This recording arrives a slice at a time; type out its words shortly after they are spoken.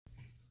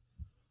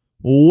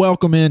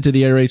Welcome into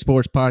the Air Raid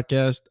Sports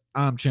Podcast.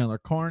 I'm Chandler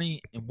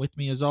Carney, and with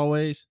me, as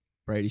always,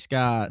 Brady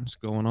Scott. What's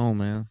going on,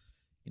 man?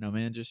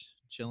 Man, just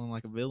chilling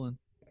like a villain.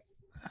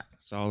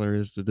 That's all there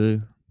is to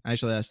do.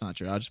 Actually, that's not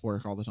true. I just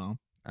work all the time.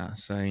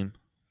 Same.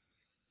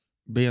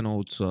 Being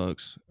old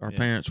sucks. Our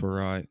parents were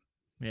right.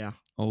 Yeah.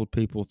 Old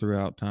people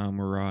throughout time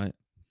were right.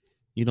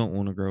 You don't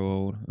want to grow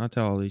old. I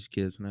tell all these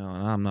kids now,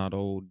 and I'm not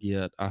old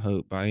yet, I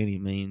hope, by any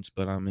means,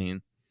 but I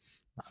mean,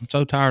 I'm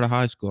so tired of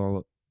high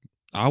school.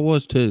 I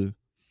was too.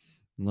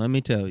 Let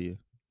me tell you,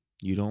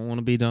 you don't want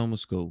to be done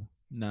with school.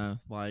 No,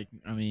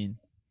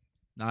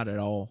 not at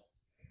all.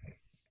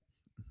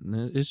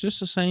 It's just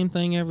the same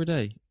thing every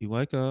day. You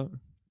wake up,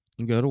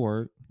 you go to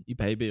work, You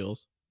pay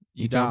bills,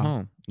 you come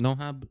home. Don't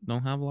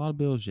have a lot of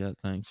bills yet,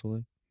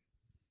 thankfully.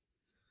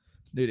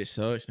 Dude, it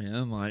sucks,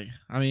 man.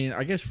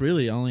 I guess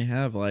really I only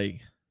have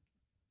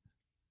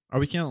are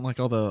we counting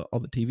all the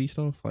TV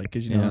stuff?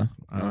 Because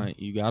right.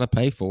 You got to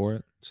pay for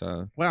it.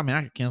 So I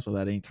could cancel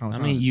that anytime. I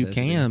mean, you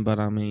can, but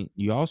I mean,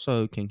 you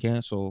also can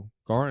cancel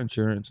car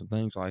insurance and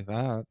things like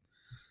that.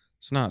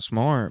 It's not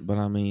smart, but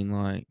I mean,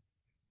 I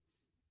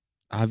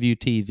view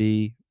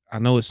TV. I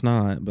know it's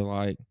not, but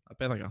I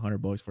pay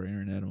 $100 for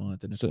internet a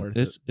month, and it's worth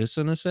it. It's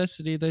a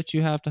necessity that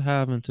you have to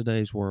have in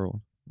today's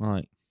world.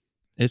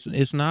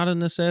 It's not a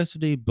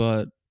necessity,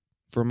 but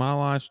for my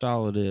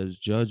lifestyle, it is.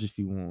 Judge if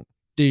you want.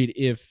 Dude,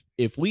 if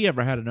we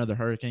ever had another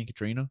Hurricane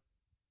Katrina,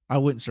 I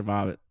wouldn't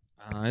survive it.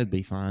 It'd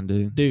be fine,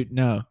 dude. Dude,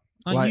 no.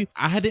 I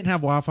didn't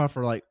have Wi-Fi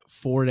for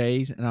 4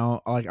 days, and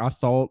I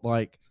thought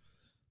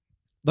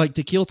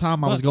to kill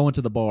time, I was going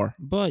to the bar.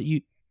 But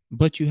you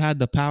had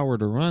the power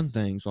to run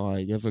things.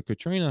 If a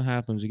Katrina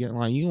happens again,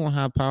 you won't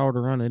have power to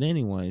run it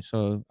anyway.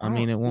 So I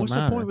mean, it won't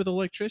matter. What's the point with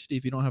electricity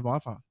if you don't have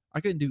Wi-Fi? I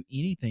couldn't do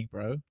anything,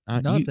 bro.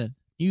 Nothing.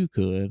 You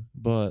could,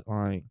 but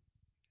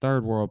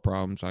third world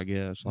problems, I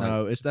guess.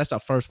 No, that's a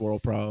first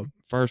world problem.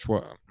 First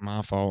world,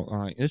 my fault.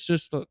 It's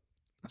just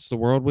that's the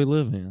world we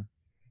live in.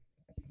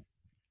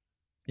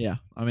 Yeah,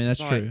 I mean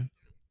that's true.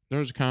 There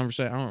was a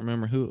conversation. I don't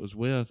remember who it was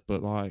with,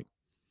 but we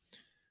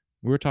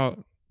were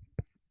talking.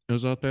 It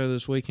was up there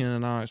this weekend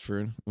in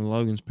Oxford with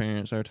Logan's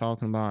parents. They were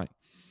talking about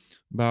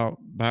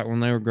back when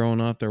they were growing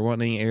up, there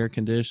wasn't any air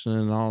conditioning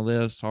and all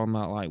this. Talking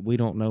about we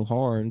don't know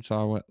hard.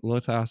 So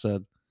I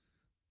said,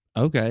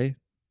 okay,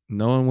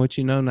 knowing what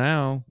you know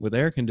now with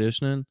air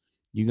conditioning,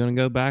 you gonna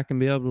go back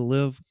and be able to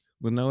live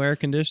with no air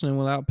conditioning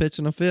without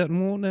pitching a fit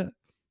and wanting it?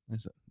 I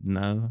said,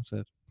 no. I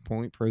said,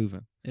 point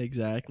proven.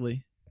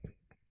 Exactly.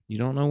 You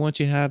don't know what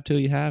you have till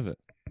you have it.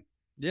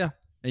 Yeah.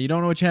 And you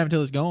don't know what you have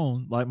until it's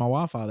gone, like my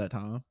Wi-Fi that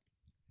time.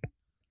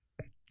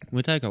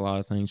 We take a lot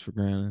of things for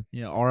granted.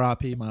 Yeah,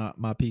 RIP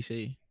my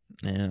PC.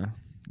 Yeah,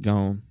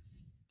 gone.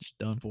 Just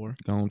done for.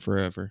 Gone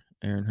forever.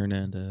 Aaron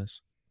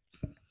Hernandez.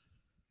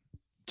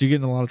 Did you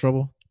get in a lot of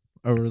trouble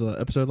over the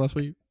episode last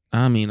week?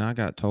 I mean, I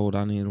got told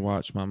I need to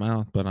watch my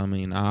mouth, but I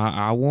mean,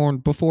 I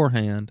warned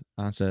beforehand.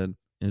 I said,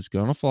 it's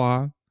going to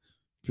fly.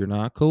 If you're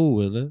not cool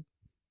with it,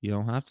 you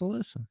don't have to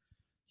listen.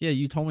 Yeah,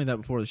 you told me that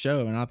before the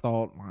show, and I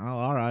thought, well,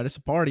 all right, it's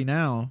a party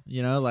now.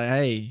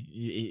 Hey,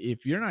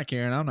 if you're not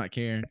caring, I'm not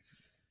caring.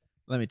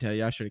 Let me tell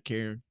you, I should have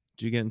cared.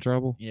 Did you get in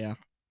trouble? Yeah,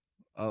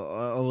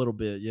 a little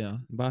bit, yeah.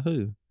 By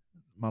who?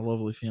 My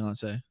lovely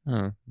fiance.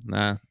 Oh,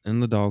 nah, in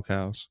the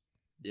doghouse.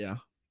 Yeah.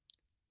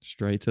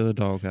 Straight to the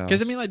doghouse.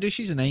 Because, dude,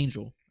 she's an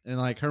angel. And,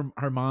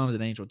 her mom's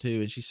an angel, too,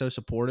 and she's so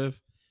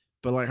supportive.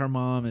 But, her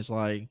mom is,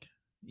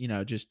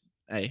 just,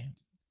 hey,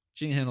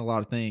 she can handle a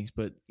lot of things,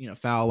 but,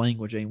 foul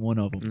language ain't one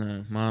of them.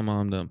 No, my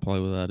mom doesn't play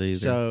with that either.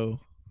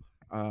 So,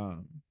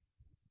 out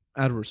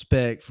of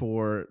respect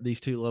for these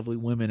two lovely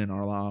women in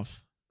our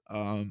life,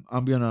 I'm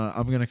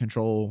gonna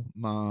control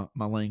my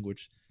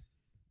language.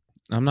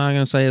 I'm not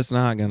gonna say it's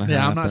not gonna happen.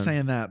 Yeah, I'm not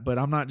saying that, but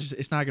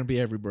it's not gonna be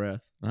every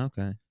breath.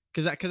 Okay.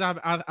 Because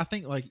I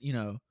think my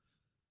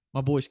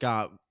boy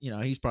Scott,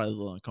 he's probably a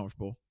little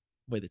uncomfortable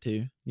with it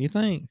too. You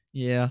think?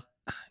 Yeah.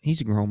 He's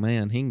a grown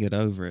man. He can get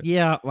over it.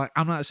 Yeah,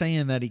 I'm not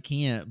saying that he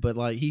can't, but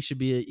he should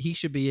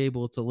be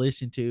able to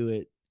listen to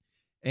it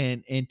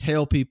and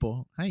tell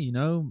people, hey,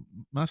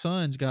 my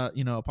son's got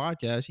a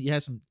podcast. He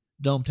has some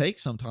dumb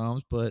takes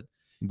sometimes, but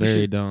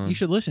very dumb. You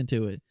should listen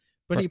to it.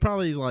 But he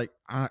probably is I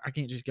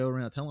can't just go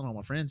around telling all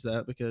my friends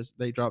that because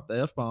they drop the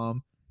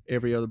F-bomb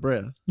every other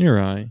breath. You're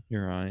right.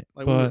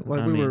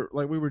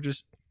 We were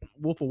just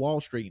Wolf of Wall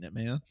Street in it,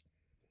 man.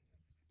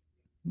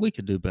 We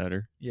could do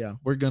better. Yeah,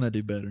 we're gonna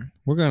do better.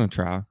 We're gonna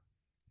try.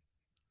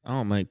 I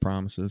don't make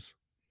promises.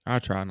 I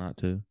try not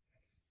to.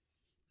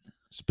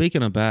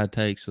 Speaking of bad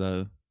takes,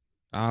 though,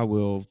 I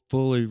will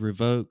fully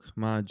revoke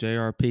my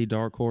JRP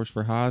dark horse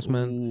for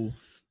Heisman. Ooh.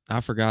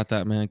 I forgot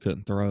that man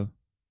couldn't throw.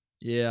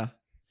 Yeah.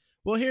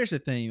 Well, here's the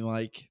thing. You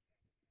live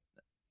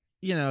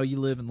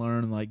and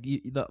learn.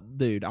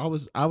 Dude, I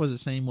was the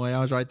same way.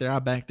 I was right there. I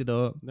backed it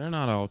up. They're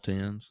not all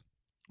 10s.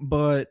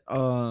 But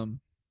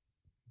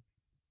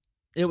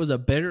it was a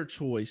better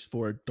choice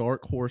for a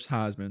dark horse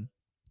Heisman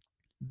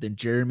than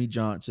Jeremy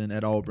Johnson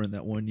at Auburn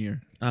that 1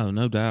 year. Oh,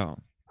 no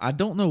doubt. I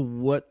don't know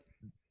what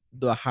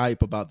the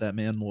hype about that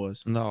man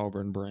was. The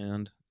Auburn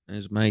brand,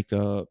 his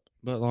makeup,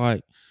 But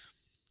like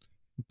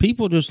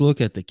people just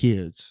look at the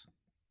kids.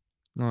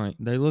 Like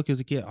they look as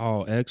a kid,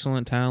 oh,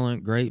 excellent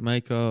talent, great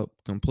makeup,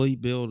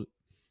 complete build,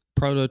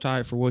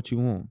 prototype for what you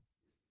want.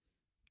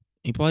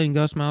 He played in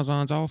Gus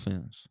Malzahn's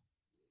offense.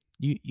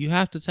 You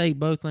have to take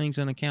both things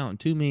in account. And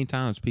too many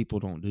times people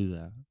don't do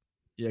that.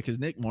 Yeah, because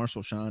Nick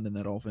Marshall shined in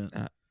that offense,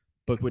 Uh,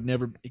 but could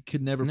never play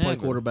Never.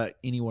 quarterback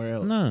anywhere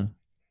else. No.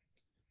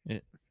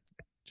 It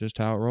just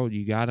how it rolled.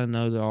 You got to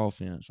know the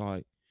offense.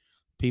 Like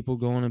people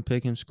going and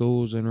picking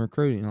schools and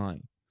recruiting.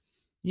 Like,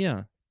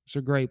 yeah, it's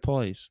a great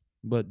place,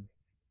 but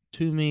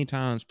too many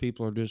times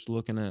people are just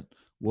looking at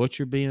what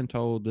you're being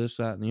told, this,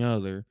 that, and the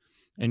other,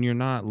 and you're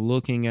not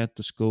looking at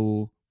the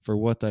school for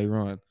what they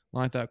run.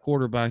 Like that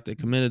quarterback that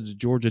committed to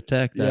Georgia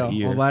Tech that Yeah,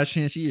 year on last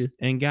chance year.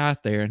 and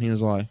got there, and he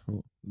was like,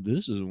 "Oh,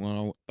 this is when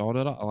I thought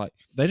it. Like,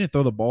 They didn't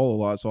throw the ball a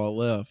lot, so I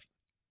left.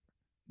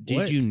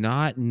 did you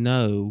not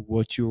know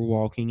what you were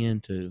walking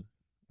into?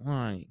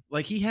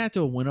 Like he had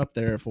to have went up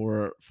there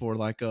for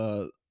like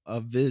a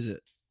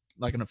visit,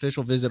 like an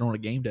official visit on a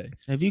game day.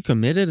 Have you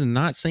committed and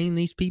not seen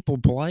these people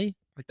play?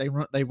 Like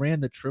they ran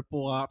the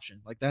triple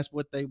option. Like that's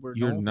what they were.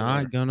 You're known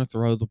not for. gonna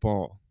throw the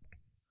ball.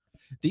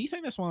 Do you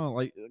think that's why?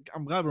 Like,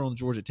 I'm glad we're on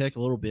Georgia Tech a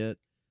little bit.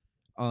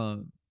 A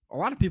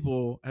lot of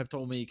people have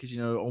told me because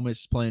Ole Miss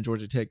is playing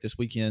Georgia Tech this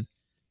weekend,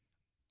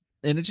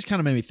 and it just kind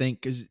of made me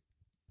think because,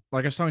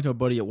 like, I was talking to a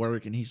buddy at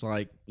work, and he's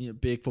like,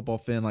 big football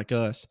fan like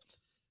us,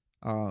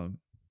 and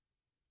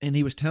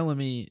he was telling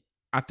me,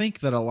 I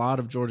think that a lot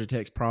of Georgia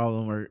Tech's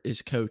problem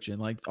is coaching.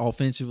 Like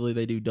offensively,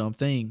 they do dumb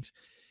things,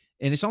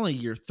 and it's only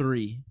year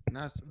 3.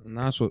 And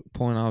that's what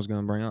point I was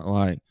going to bring up.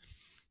 Like,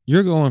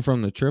 you're going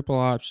from the triple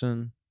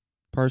option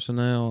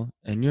personnel,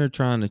 and you're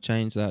trying to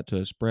change that to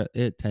a spread.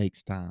 It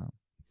takes time.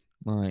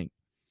 Like,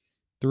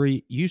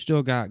 you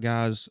still got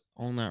guys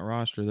on that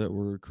roster that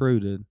were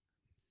recruited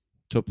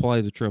to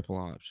play the triple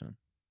option.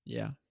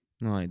 Yeah.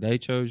 Like, they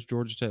chose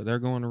Georgia Tech. They're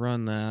going to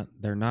run that.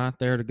 They're not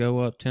there to go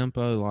up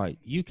tempo. Like,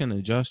 you can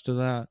adjust to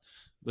that,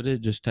 but it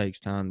just takes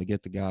time to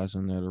get the guys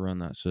in there to run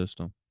that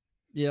system.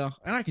 Yeah,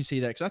 and I can see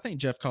that because I think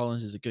Jeff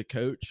Collins is a good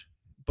coach.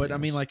 But, yes. I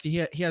mean, like,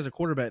 he has a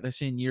quarterback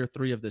that's in year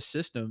 3 of the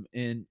system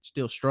and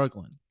still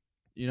struggling,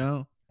 They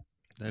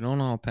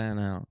don't all pan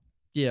out.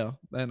 Yeah,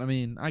 and I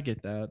mean, I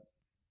get that.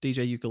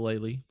 DJ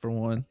Ukulele, for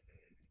one.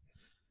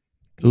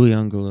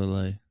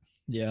 Uyunglele.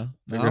 Yeah.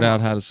 Figured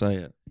out how to say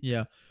it.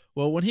 Yeah.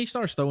 Well, when he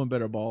starts throwing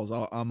better balls,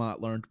 I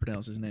might learn to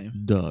pronounce his name.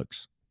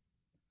 Ducks.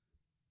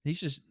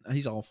 He's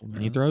awful,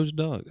 man. He throws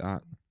duck. I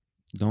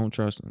don't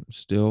trust him.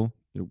 Still,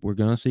 we're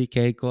going to see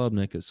Cade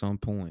Klubnik at some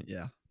point.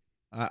 Yeah.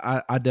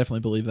 I definitely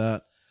believe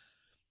that.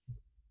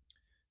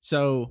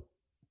 So,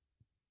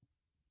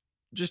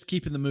 just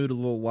keeping the mood a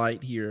little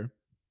light here.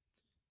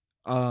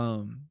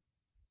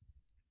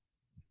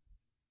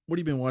 What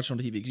have you been watching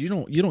on TV? Because you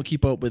don't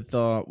keep up with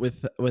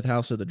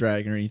House of the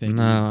Dragon or anything.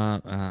 No,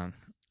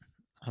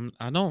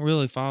 I don't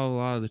really follow a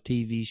lot of the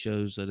TV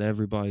shows that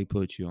everybody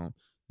puts you on.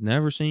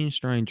 Never seen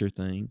Stranger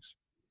Things.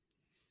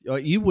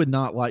 You would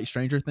not like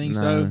Stranger Things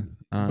though,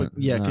 but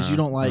yeah, because you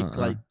don't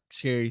like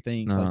scary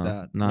things like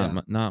that.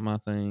 Not my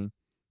thing.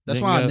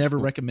 That's why I never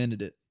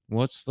recommended it.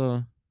 What's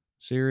the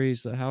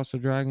series that House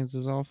of Dragons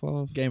is off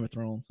of? Game of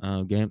Thrones.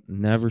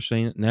 Never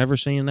seen it. Never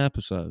seen an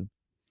episode.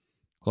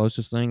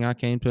 Closest thing I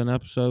came to an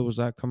episode was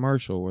that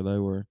commercial where they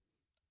were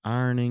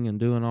ironing and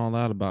doing all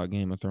that about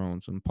Game of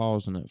Thrones and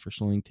pausing it for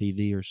Sling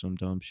TV or some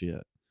dumb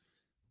shit.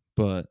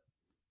 But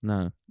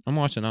no, I'm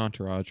watching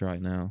Entourage right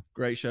now.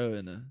 Great show,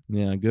 isn't it?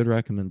 Yeah, good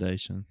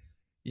recommendation.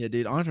 Yeah,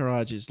 dude,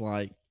 Entourage is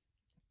like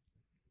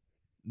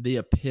the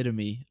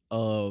epitome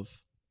of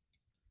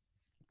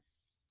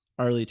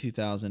early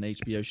 2000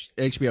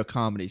 HBO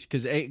comedies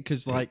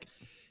because like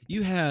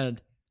you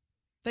had.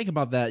 Think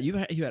about that. You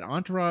had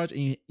Entourage,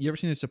 and you ever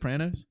seen The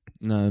Sopranos?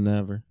 No,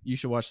 never. You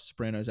should watch The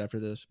Sopranos after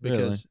this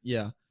because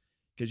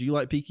because you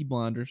like Peaky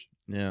Blinders.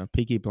 Yeah,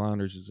 Peaky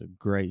Blinders is a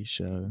great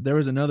show. There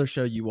was another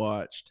show you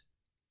watched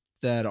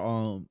that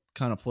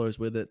kind of flows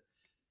with it.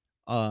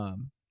 But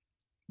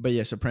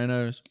yeah,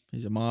 Sopranos.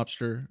 He's a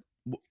mobster.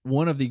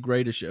 One of the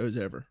greatest shows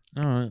ever.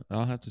 All right,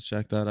 I'll have to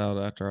check that out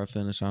after I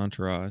finish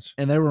Entourage.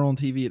 And they were on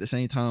TV at the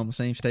same time, the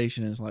same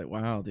station. It's like,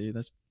 wow, dude,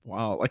 that's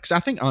wild. Like, 'cause I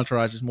think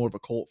Entourage is more of a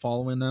cult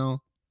following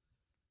now.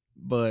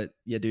 But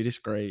yeah, dude, it's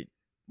great.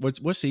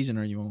 What season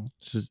are you on?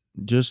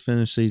 Just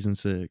finished season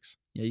 6.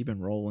 Yeah, you've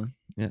been rolling.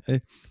 Yeah,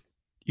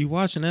 you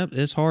watch an episode,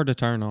 it's hard to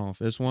turn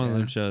off. It's one of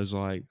them shows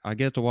like I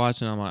get to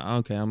watch and I'm like,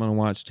 okay, I'm gonna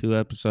watch 2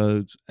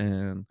 episodes,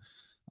 and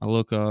I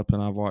look up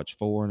and I've watched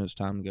 4 and it's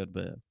time to go to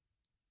bed.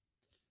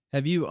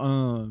 Have you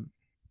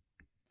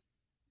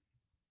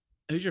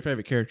who's your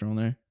favorite character on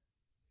there?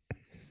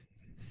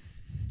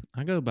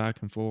 I go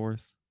back and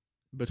forth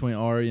between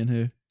Ari and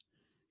who?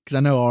 Because I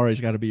know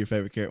Ari's got to be your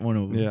favorite character. One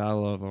of them. Yeah, I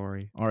love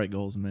Ari. Ari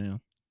Gold's man.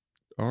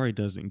 Ari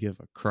doesn't give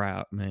a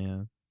crap,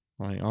 man.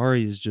 Like,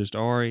 Ari is just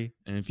Ari,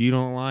 and if you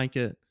don't like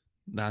it,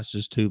 that's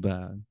just too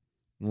bad.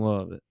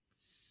 Love it.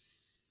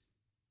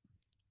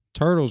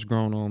 Turtle's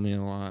grown on me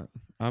a lot.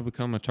 I've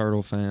become a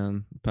Turtle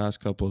fan the past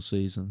couple of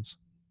seasons.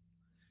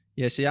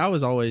 Yeah, see, I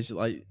was always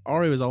like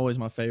Ari was always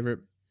my favorite,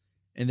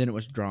 and then it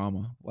was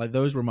drama. Like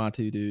those were my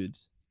two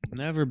dudes.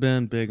 Never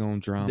been big on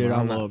drama. Dude,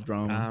 I love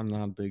drama. I'm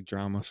not a big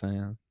drama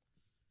fan.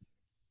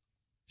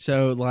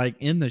 So like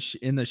in the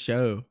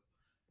show,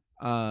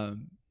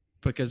 um,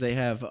 because they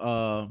have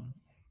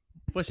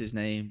what's his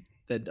name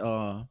that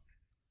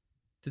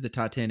did the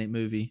Titanic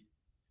movie?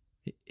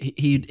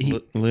 He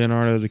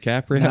Leonardo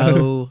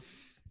DiCaprio.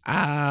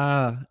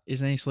 no,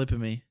 his name's slipping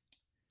me.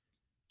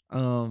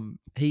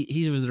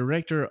 He was the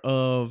director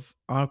of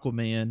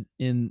Aquaman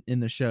in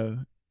the show.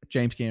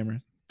 James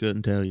Cameron.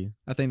 Couldn't tell you.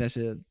 I think that's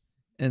it.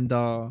 And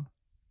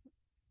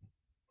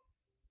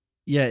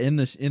yeah, in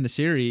the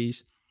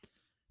series,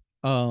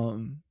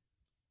 Aquaman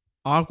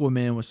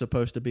was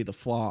supposed to be the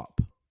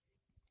flop,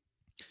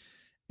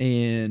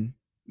 and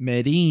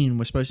Medellin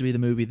was supposed to be the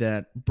movie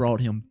that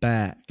brought him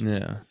back.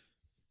 Yeah.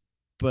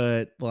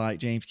 But like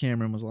James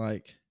Cameron was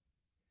like,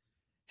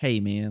 "Hey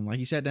man," like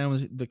he sat down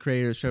with the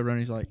creator, showrunner.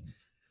 He's like,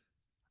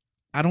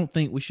 "I don't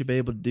think we should be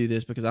able to do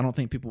this because I don't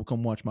think people will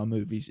come watch my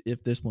movies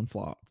if this one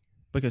flopped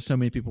because so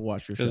many people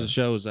watch your show." Because the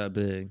show is that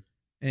big.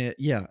 And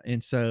yeah,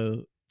 and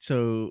so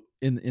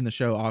in the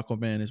show,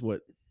 Aquaman is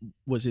what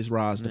was his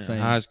rise to fame.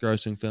 Highest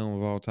grossing film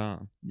of all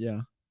time.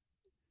 Yeah.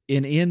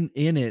 And in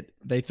it,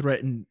 they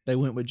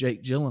went with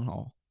Jake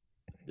Gyllenhaal.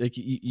 Like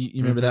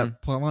you remember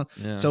that plot line?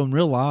 Yeah. So in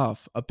real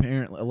life,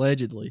 apparently,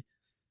 allegedly,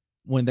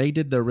 when they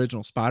did the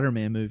original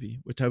Spider-Man movie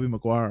with Tobey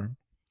Maguire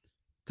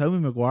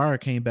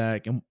came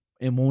back and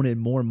wanted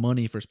more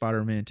money for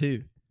Spider-Man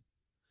 2.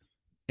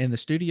 And the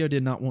studio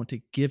did not want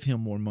to give him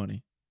more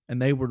money.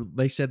 And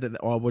they said that,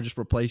 oh, we'll just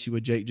replace you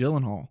with Jake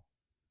Gyllenhaal.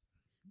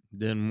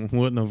 Then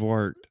wouldn't have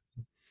worked.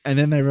 And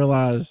then they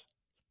realized,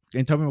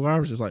 and Tobey Maguire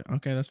was just like,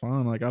 okay, that's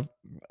fine. Like,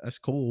 that's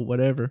cool,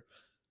 whatever.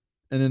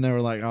 And then they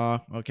were like,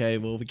 oh, okay,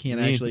 well, we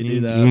can't actually do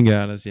that. You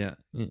got us, yeah.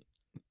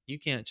 You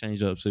can't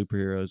change up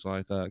superheroes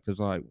like that because,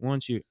 like,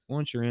 once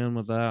you're in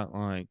with that,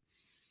 like,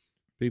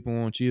 people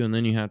want you, and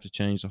then you have to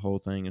change the whole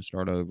thing and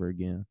start over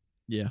again.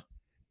 Yeah.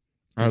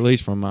 Or at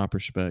least from my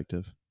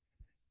perspective.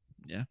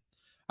 Yeah.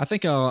 I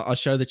think a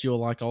show that you'll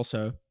like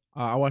also.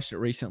 I watched it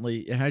recently.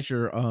 It has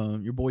your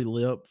boy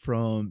Lip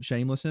from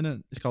Shameless in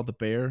it. It's called The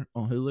Bear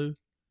on Hulu.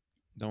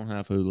 Don't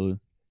have Hulu.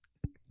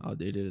 Oh,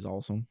 dude, it is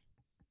awesome.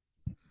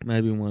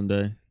 Maybe one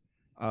day.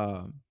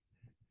 Yeah,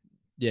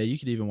 you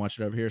could even watch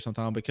it over here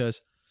sometime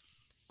because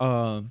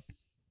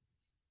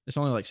it's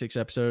only like 6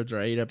 episodes or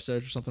 8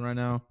 episodes or something right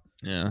now.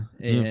 Yeah,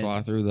 you can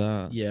fly through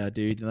that. Yeah,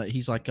 dude.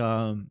 He's like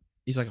a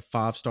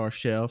 5-star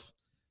chef.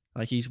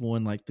 Like he's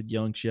won like the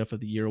Young Chef of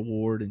the Year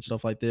award and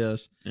stuff like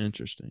this.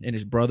 Interesting. And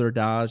his brother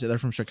dies. They're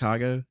from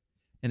Chicago,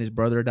 and his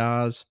brother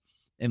dies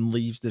and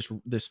leaves this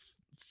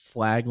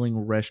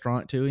flagging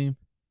restaurant to him.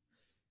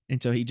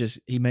 And so he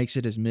makes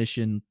it his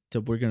mission to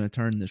we're going to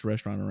turn this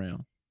restaurant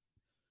around.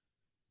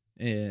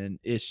 And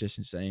it's just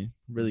insane.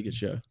 Really good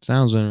show.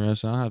 Sounds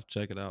interesting. I'll have to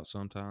check it out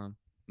sometime.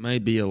 May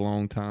be a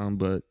long time,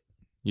 but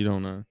you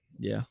don't know.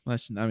 Yeah.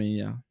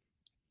 Yeah.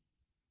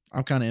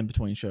 I'm kind of in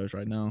between shows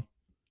right now.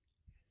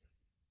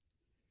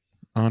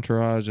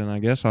 Entourage, and I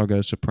guess I'll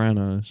go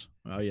Sopranos.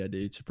 Oh yeah,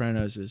 dude.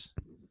 Sopranos is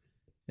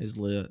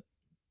lit.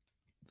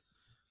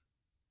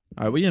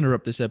 All right, we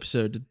interrupt this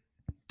episode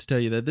to tell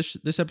you that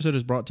this episode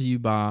is brought to you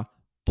by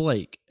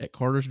Blake at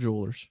Carter's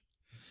Jewelers.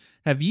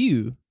 Have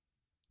you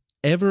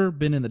ever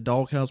been in the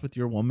doghouse with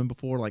your woman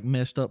before, like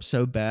messed up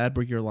so bad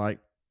where you're like,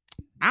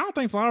 I don't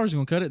think flowers are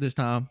gonna cut it this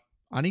time.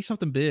 I need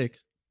something big.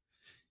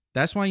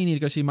 That's why you need to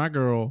go see my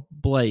girl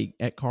Blake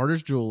at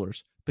Carter's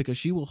Jewelers because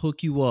she will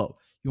hook you up.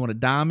 You want a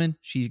diamond?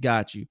 She's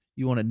got you.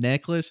 You want a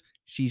necklace?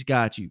 She's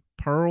got you.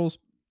 Pearls?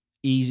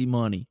 Easy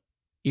money.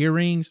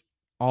 Earrings?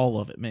 All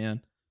of it,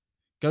 man.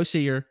 Go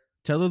see her.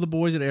 Tell her the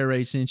boys at Air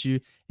Raid sent you,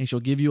 and she'll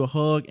give you a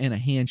hug and a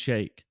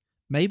handshake.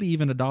 Maybe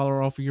even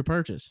 $1 off of your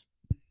purchase.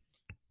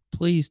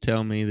 Please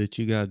tell me that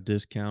you got a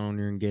discount on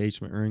your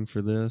engagement ring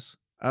for this.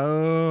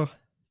 Oh,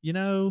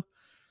 I'm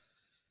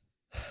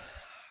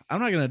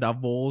not going to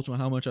divulge on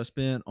how much I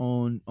spent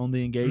on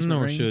the engagement ring.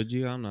 Nor should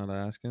you. I'm not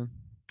asking.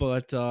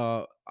 But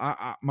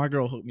my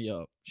girl hooked me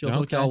up. She'll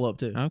hook y'all up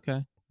too.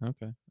 Okay.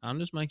 I'm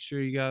just making sure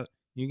you got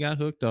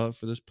hooked up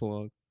for this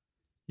plug.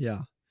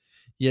 Yeah,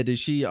 dude.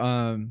 She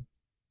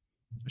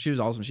was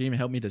awesome. She even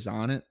helped me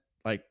design it.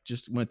 Like,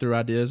 just went through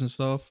ideas and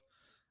stuff.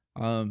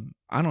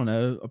 I don't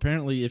know.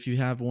 Apparently, if you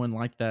have one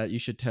like that, you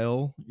should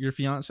tell your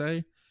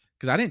fiance.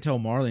 Because I didn't tell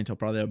Marley until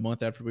probably a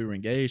month after we were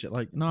engaged.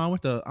 Like, no,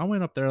 I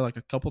went up there like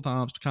a couple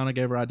times to kind of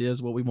gave her ideas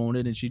of what we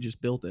wanted, and she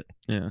just built it.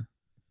 Yeah.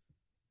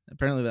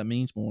 Apparently, that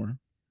means more.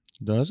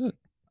 Does it?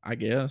 I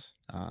guess.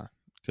 I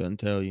couldn't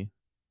tell you.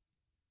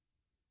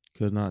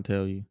 Could not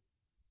tell you.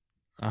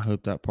 I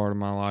hope that part of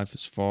my life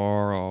is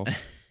far off.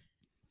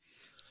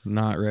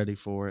 Not ready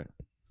for it.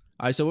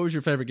 All right, so what was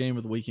your favorite game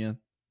of the weekend?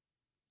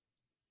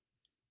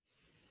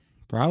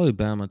 Probably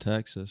Bama,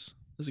 Texas.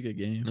 It was a good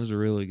game. It was a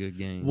really good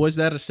game. Was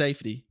that a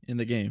safety in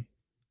the game?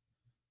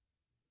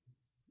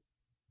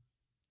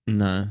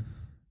 No.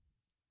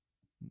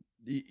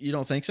 You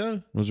don't think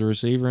so? Was a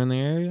receiver in the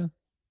area?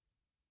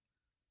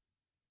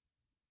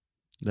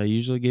 They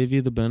usually give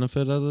you the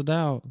benefit of the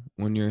doubt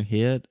when you're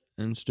hit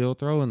and still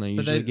throwing. They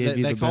But usually give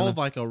you they the called benefit.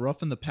 like a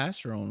roughing the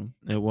passer on him.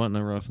 It wasn't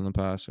a roughing the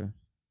passer.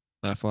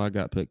 That flag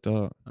got picked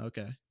up.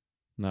 Okay.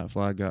 That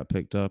flag got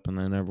picked up, and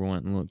they never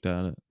went and looked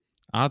at it.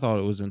 I thought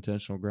it was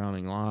intentional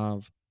grounding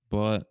live,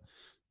 but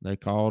they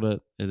called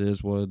it. It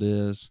is what it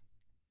is.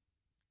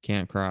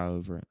 Can't cry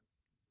over it.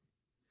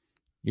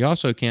 You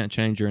also can't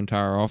change your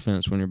entire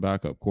offense when your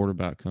backup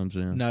quarterback comes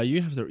in. No,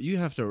 you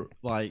have to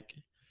like,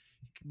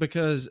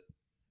 because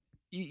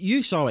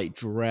you saw a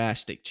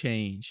drastic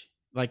change.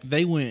 Like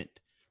they went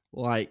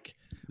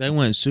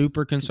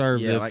super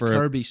conservative for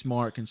Kirby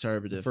Smart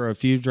conservative. for a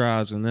few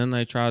drives, and then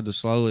they tried to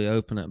slowly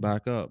open it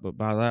back up. But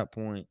by that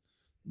point,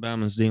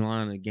 Bama's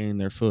D-line had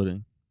gained their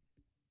footing.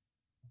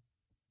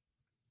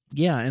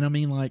 Yeah, and I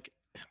mean, like,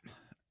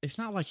 it's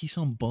not like he's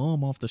some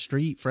bum off the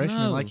street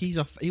freshman. No. Like he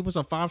was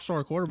a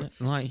 5-star quarterback.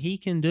 Like he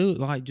can do it.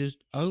 Like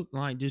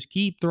just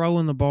keep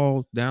throwing the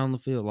ball down the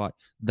field. Like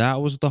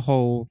that was the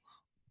hole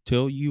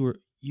till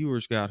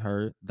Ewers got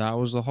hurt. That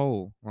was the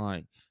hole.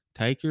 Like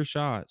take your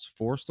shots,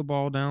 force the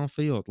ball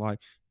downfield. Like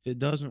if it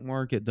doesn't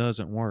work, it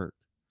doesn't work.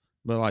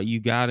 But like you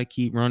got to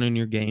keep running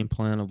your game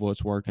plan of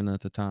what's working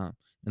at the time,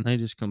 and they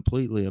just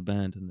completely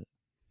abandoned it.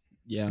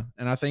 Yeah,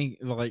 and I think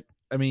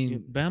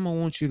Bama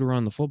wants you to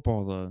run the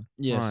football though.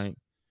 Yes. Like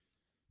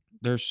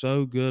they're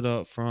so good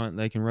up front.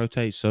 They can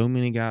rotate so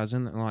many guys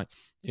in there. Like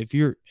if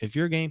your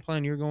game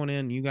plan, you're going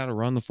in, you got to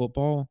run the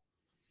football.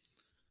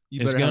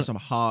 You better have some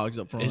hogs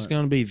up front. It's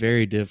going to be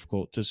very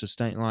difficult to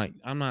sustain. Like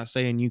I'm not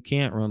saying you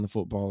can't run the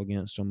football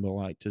against them, but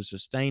like to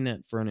sustain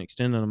it for an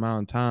extended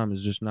amount of time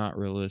is just not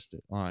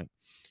realistic. Like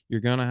you're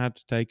going to have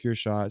to take your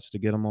shots to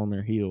get them on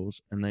their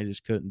heels, and they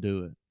just couldn't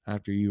do it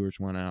after Ewers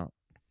went out.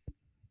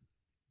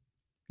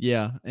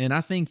 Yeah, and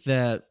I think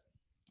that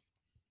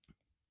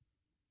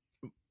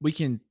we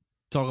can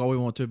talk all we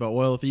want to about,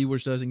 well, if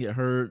Ewers doesn't get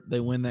hurt, they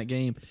win that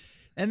game.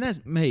 And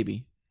that's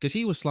maybe because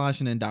he was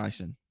slicing and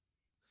dicing,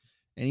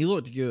 and he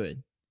looked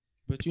good.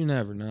 But you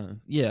never know.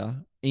 Yeah,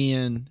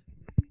 and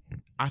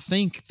I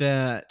think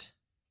that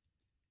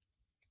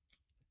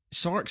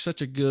Sark's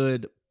such a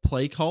good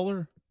play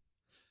caller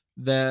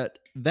that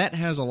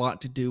has a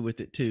lot to do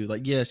with it too.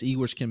 Like, yes,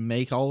 Ewers can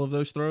make all of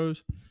those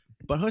throws,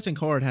 but Hudson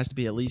Card has to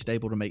be at least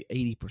able to make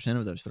 80%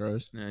 of those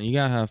throws. Yeah, you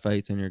got to have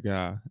faith in your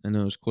guy, and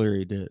it was clear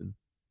he did.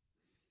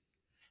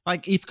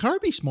 Like, if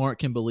Kirby Smart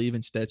can believe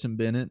in Stetson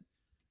Bennett,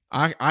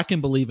 I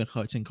can believe in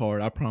Hudson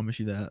Card. I promise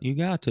you that. You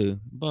got to.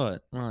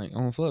 But, like,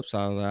 on the flip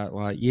side of that,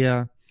 like,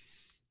 yeah,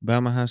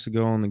 Bama has to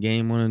go on the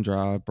game-winning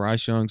drive.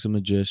 Bryce Young's a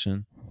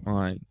magician.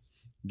 Like,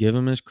 give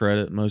him his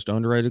credit. Most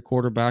underrated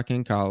quarterback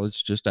in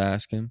college. Just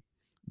ask him.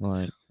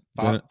 Like,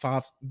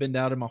 five been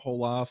doubted my whole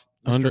life.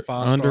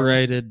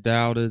 Underrated,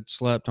 doubted,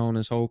 slept on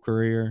his whole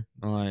career.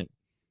 Like,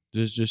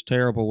 just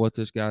terrible what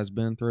this guy's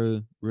been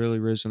through. Really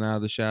risen out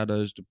of the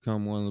shadows to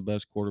become one of the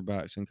best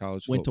quarterbacks in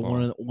college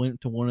football. Went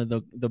to one of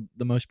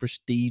the most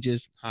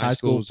prestigious high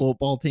school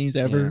football teams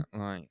ever.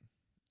 Yeah,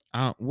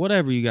 like,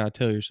 whatever you got to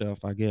tell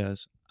yourself, I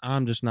guess.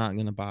 I'm just not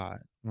going to buy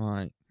it.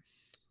 Like,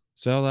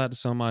 sell that to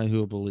somebody who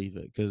will believe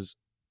it, because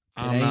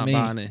I'm not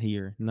buying it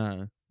here.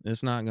 No,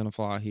 it's not going to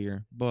fly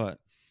here. But,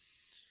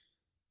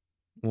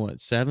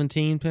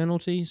 17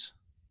 penalties?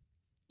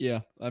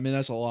 Yeah, I mean,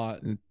 that's a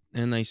lot.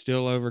 And they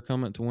still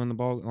overcome it to win the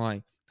ball.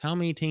 Like, how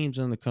many teams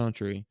in the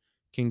country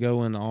can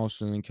go into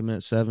Austin and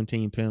commit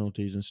 17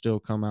 penalties and still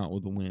come out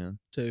with a win?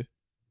 2.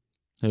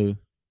 Who?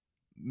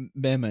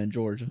 Bama and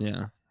Georgia.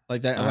 Yeah.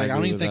 Like that. I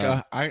don't even think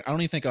I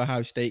don't even think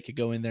Ohio State could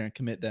go in there and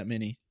commit that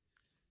many.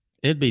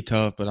 It'd be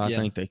tough, but I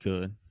think they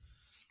could.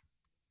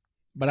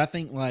 But I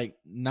think like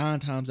 9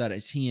 times out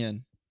of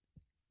 10,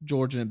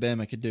 Georgia and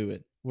Bama could do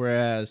it,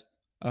 whereas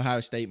Ohio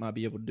State might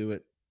be able to do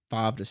it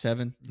 5 to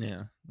 7.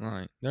 Yeah,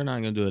 like they're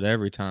not going to do it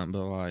every time,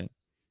 but like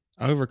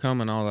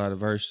overcoming all that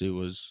adversity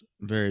was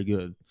very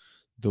good.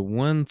 The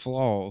one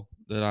flaw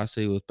that I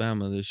see with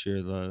Bama this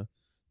year, though,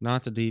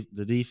 not the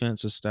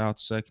defense is stout,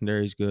 the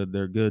secondary is good.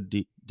 They're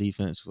good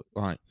defense.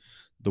 Like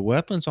the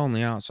weapons on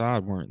the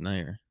outside weren't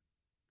there.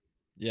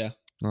 Yeah,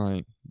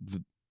 like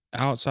the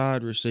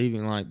outside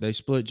receiving, like they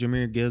split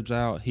Jahmyr Gibbs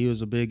out. He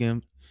was a big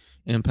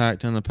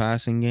impact in the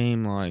passing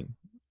game, like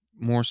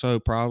more so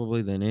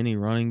probably than any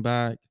running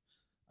back.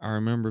 I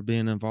remember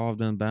being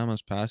involved in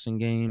Bama's passing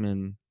game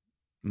and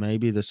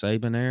maybe the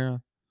Saban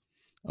era,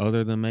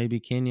 other than maybe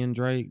Kenyon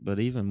Drake, but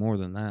even more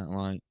than that,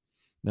 like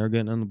they're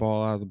getting the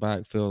ball out of the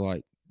backfield.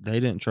 Like they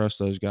didn't trust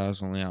those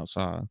guys on the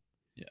outside.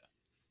 Yeah.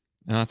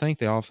 And I think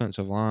the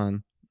offensive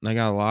line, they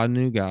got a lot of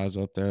new guys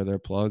up there. They're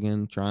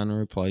plugging, trying to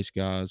replace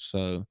guys.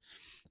 So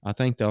I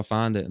think they'll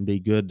find it and be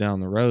good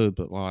down the road,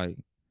 but like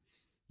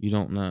you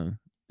don't know.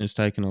 It's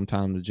taking them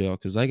time to gel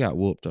because they got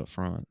whooped up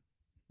front.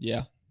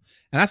 Yeah.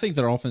 And I think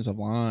their offensive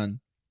line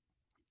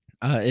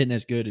isn't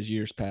as good as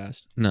years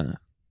past. No.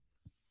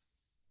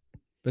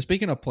 But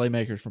speaking of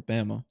playmakers from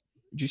Bama,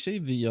 did you see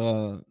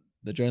the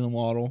Jalen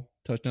Waddle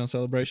touchdown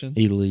celebration?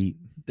 Elite.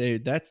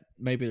 Dude, that's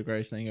maybe the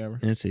greatest thing ever.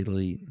 It's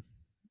elite.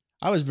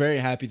 I was very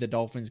happy the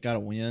Dolphins got a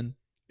win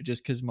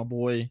just because my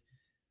boy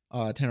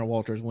Tanner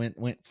Walters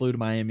flew to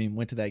Miami and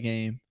went to that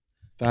game.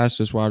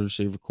 Fastest wide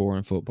receiver core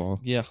in football.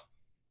 Yeah.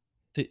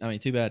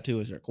 Too bad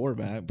Tua is their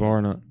quarterback.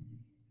 Bar none.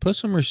 Put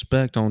some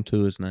respect on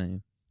Tua's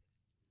name.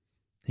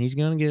 He's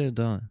going to get it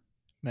done.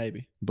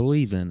 Maybe.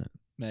 Believe in it.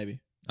 Maybe.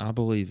 I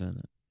believe in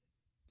it.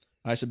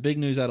 All right, so big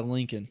news out of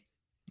Lincoln.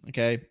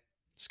 Okay.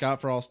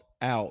 Scott Frost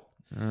out.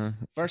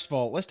 First of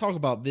all, let's talk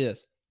about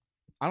this.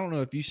 I don't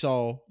know if you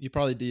saw, you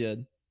probably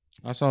did.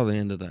 I saw the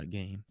end of that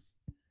game.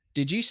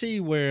 Did you see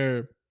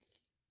where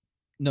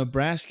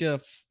Nebraska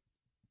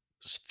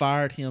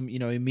fired him,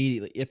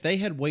 immediately? If they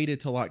had waited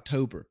till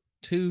October,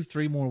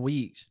 2-3 more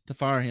weeks to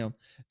fire him,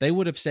 they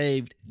would have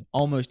saved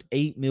almost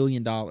 $8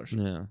 million. Yeah,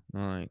 all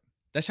right.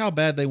 That's how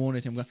bad they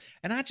wanted him.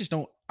 And I just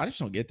don't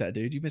get that,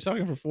 dude. You've been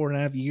talking for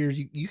 4.5 years.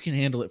 You can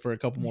handle it for a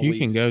couple more weeks.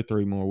 You can go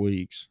 3 more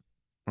weeks.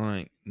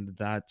 Like,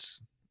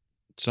 that's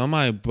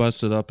somebody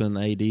busted up in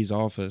the AD's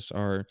office,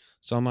 or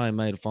somebody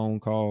made a phone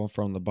call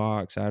from the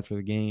box after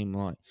the game.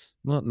 Like,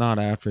 not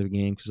after the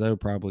game, because they were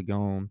probably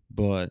gone,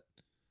 but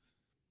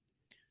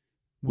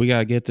we got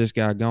to get this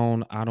guy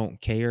gone. I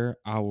don't care.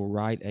 I will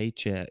write a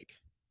check.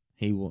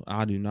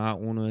 I do not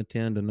want to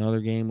attend another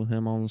game with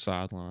him on the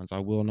sidelines. I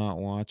will not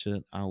watch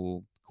it. I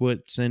will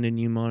quit sending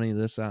you money,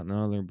 this, that, and the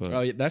other.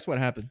 But yeah, that's what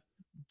happened.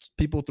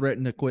 People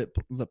threaten to quit.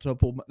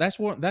 That's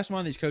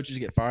why these coaches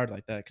get fired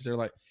like that, because they're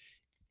like,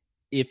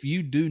 if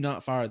you do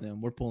not fire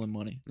them, we're pulling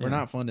money. We're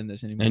not funding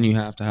this anymore. And you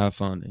have to have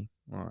funding.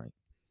 All right.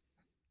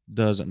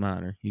 Doesn't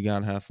matter. You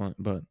got to have fun.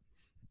 But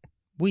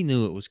we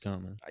knew it was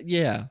coming.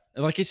 Yeah.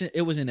 Like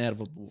it was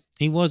inevitable.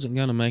 He wasn't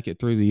going to make it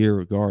through the year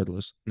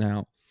regardless.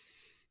 Now,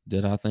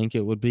 did I think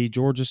it would be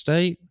Georgia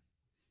State?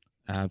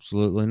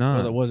 Absolutely not.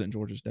 Well, it wasn't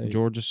Georgia State.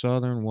 Georgia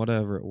Southern,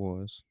 whatever it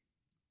was.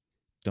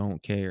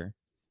 Don't care.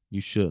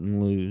 You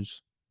shouldn't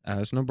lose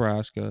as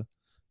Nebraska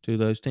to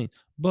those teams.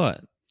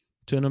 But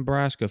to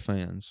Nebraska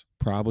fans,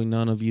 probably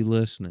none of you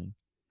listening,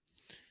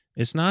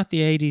 it's not the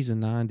 80s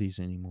and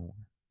 90s anymore.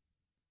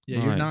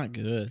 Yeah, you're not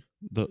good.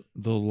 The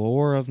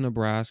lore of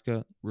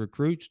Nebraska,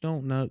 recruits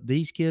don't know.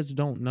 These kids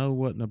don't know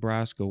what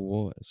Nebraska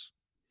was.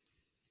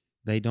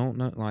 They don't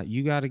know. Like,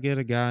 you got to get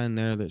a guy in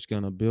there that's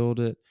going to build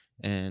it,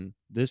 and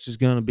this is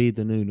going to be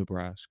the new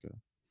Nebraska.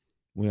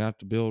 We have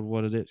to build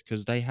what it is,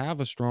 because they have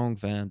a strong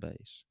fan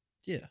base.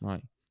 Yeah.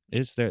 Like,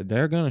 it's there.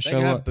 They're going to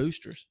show up.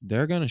 Boosters.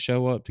 They're going to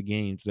show up to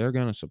games. They're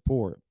going to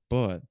support,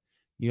 but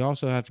you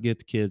also have to get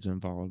the kids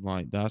involved.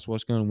 Like, that's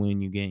what's going to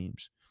win you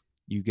games.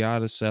 You got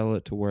to sell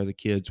it to where the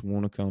kids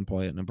want to come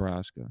play at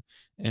Nebraska.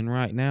 And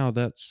right now,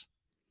 they're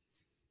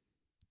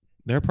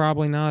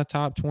probably not a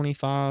top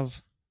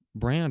 25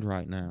 brand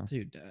right now.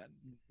 Dude,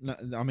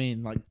 I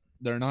mean, like,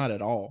 they're not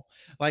at all.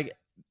 Like,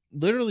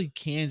 literally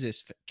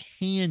Kansas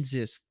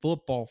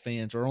football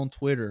fans are on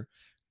Twitter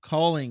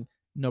calling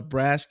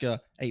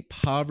Nebraska a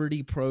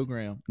poverty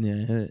program.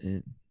 Yeah,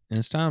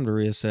 it's time to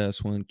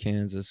reassess when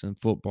Kansas and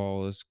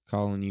football is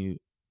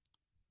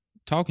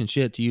talking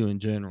shit to you in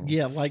general.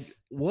 Yeah, like,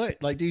 what?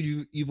 Like,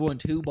 dude, you've won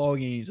 2 ball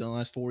games in the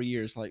last 4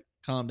 years. Like,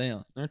 calm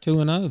down. They're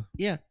 2-0.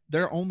 Yeah,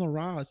 they're on the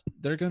rise.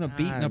 They're gonna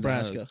beat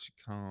Nebraska.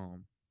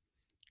 Calm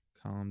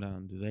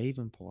down. Do they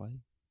even play?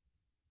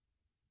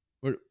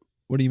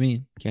 What do you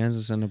mean?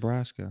 Kansas and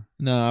Nebraska.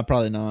 No,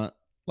 probably not.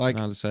 Like,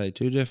 not to say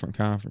 2 different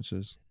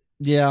conferences.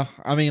 Yeah,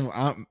 I mean,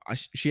 I'm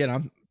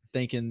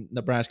thinking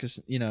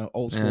Nebraska's,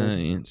 old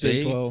school.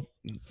 See,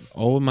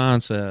 old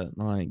mindset.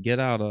 Like,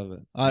 get out of it.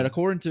 All right,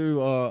 according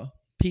to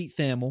Pete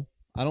Thamel,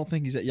 I don't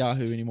think he's at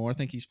Yahoo anymore. I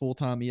think he's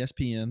full-time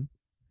ESPN.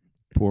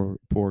 Poor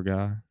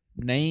guy.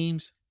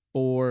 Names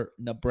for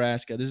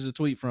Nebraska. This is a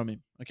tweet from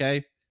him.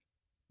 Okay,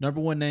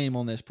 number 1 name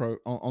on this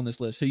on this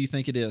list. Who you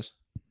think it is?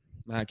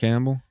 Matt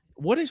Campbell.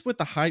 What is with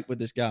the hype with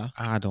this guy?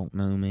 I don't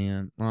know,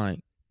 man.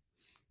 Like,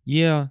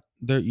 yeah,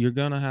 you're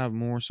gonna have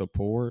more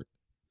support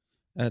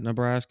at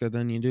Nebraska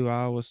than you do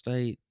Iowa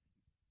State.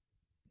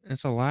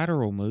 It's a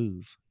lateral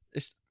move.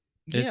 It's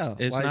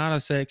like, not a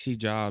sexy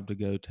job to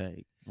go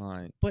take.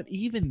 Like, but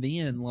even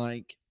then,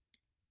 like,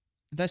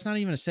 that's not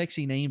even a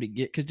sexy name to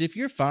get, because if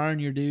you're firing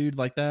your dude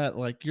like that,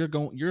 like,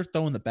 you're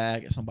throwing the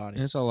bag at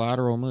somebody. It's a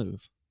lateral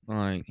move.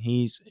 Like,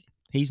 he's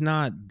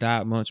not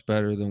that much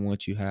better than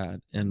what you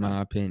had, in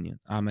my opinion.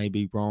 I may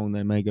be wrong.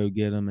 They may go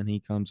get him, and he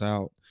comes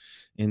out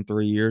in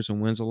 3 years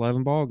and wins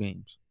 11 ball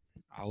games.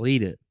 I'll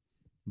eat it.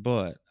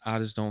 But I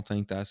just don't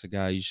think that's a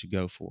guy you should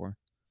go for.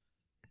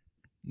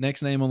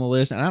 Next name on the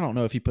list, and I don't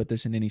know if he put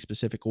this in any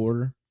specific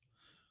order.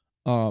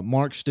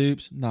 Mark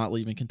Stoops, not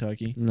leaving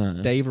Kentucky.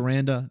 No. Dave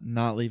Aranda,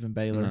 not leaving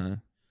Baylor. No.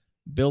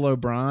 Bill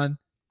O'Brien,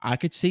 I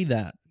could see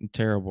that.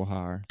 Terrible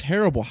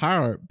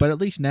hire. But at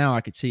least now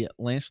I could see it.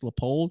 Lance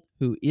Leipold,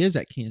 who is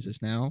at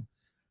Kansas now,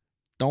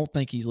 don't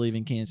think he's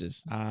leaving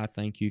Kansas. I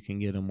think you can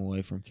get him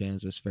away from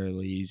Kansas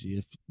fairly easy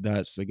if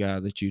that's the guy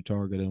that you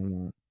target and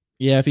want.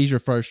 Yeah, if he's your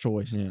first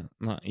choice. Yeah,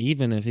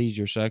 even if he's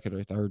your second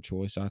or third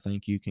choice, I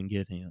think you can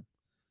get him.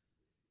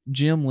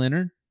 Jim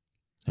Leonard.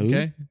 Who?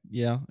 Okay.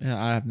 Yeah,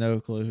 I have no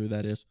clue who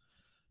that is.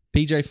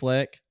 PJ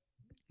Fleck.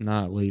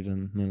 Not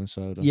leaving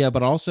Minnesota. Yeah,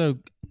 but also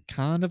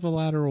kind of a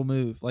lateral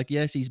move. Like,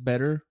 yes, he's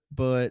better,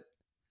 but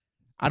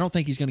I don't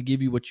think he's going to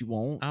give you what you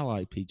want. I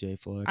like PJ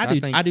Fleck.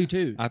 I do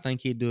too. I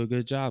think he'd do a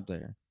good job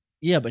there.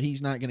 Yeah, but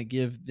he's not going to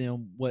give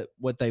them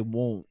what they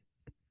want.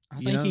 I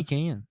think he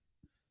can.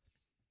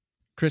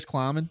 Chris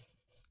Kleiman,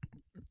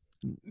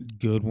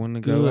 good one to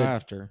go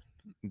after.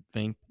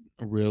 Think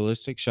a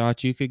realistic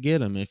shot you could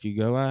get him if you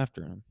go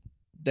after him.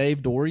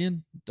 Dave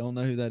Dorian, don't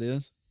know who that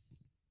is.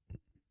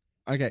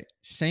 Okay,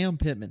 Sam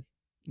Pittman,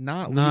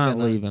 not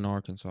leaving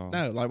Arkansas.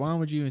 No, like why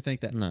would you even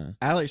think that? No.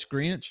 Alex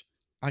Grinch,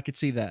 I could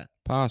see that.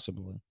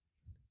 Possibly.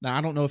 Now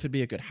I don't know if it'd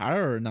be a good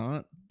hire or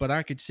not, but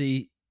I could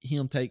see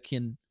him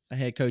taking a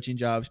head coaching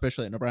job,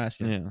 especially at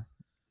Nebraska. Yeah.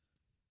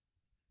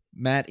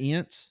 Matt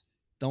Entz,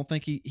 don't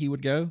think he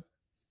would go.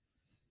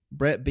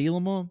 Brett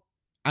Bielema,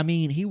 I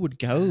mean, he would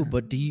go,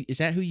 but is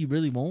that who you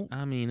really want?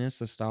 I mean, it's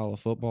the style of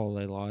football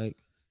they like.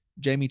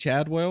 Jamie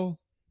Chadwell,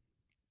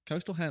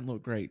 Coastal hadn't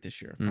looked great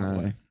this year.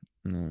 No.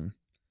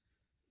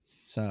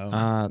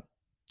 So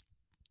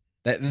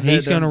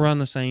he's going to run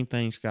the same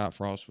thing Scott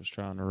Frost was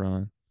trying to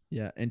run.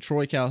 Yeah, and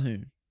Troy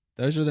Calhoun.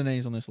 Those are the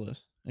names on this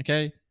list.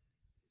 Okay.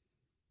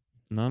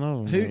 None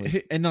of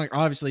them. And like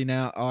obviously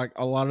now, like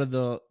a lot of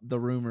the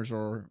rumors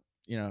are,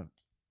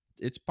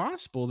 it's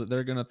possible that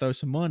they're going to throw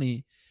some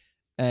money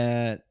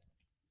at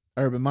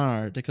Urban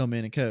Meyer to come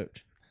in and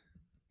coach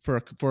for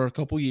a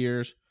couple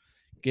years,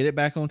 get it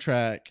back on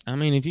track. I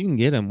mean, if you can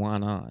get him, why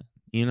not?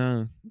 You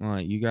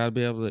got to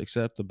be able to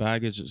accept the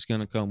baggage that's going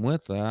to come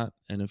with that.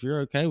 And if you're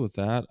okay with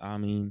that, I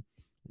mean,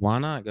 why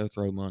not go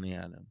throw money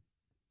at him?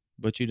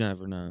 But you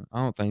never know.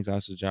 I don't think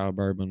that's a job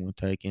Urban would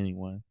take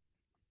anyway.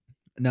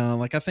 No,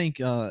 like I think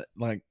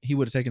like he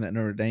would have taken that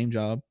Notre Dame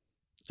job.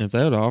 If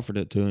they would have offered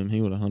it to him, he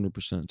would have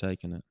 100%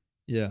 taken it.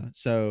 Yeah.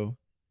 So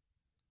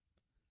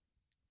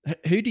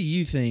who do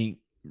you think,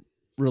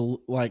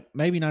 like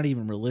maybe not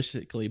even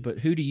realistically, but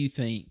who do you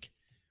think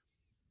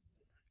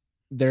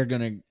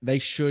they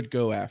should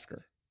go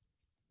after?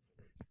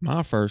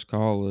 My first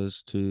call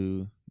is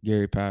to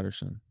Gary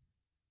Patterson.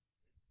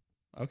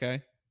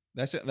 Okay.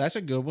 That's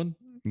a good one.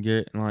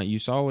 Like you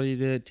saw what he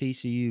did.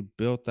 TCU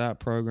built that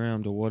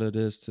program to what it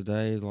is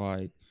today.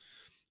 Like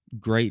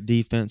great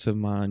defensive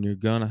mind. You're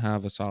gonna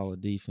have a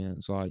solid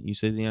defense. Like you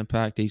see the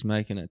impact he's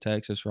making at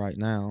Texas right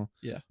now.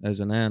 Yeah.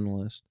 As an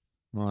analyst,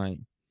 like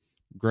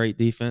great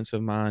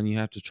defensive mind. You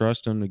have to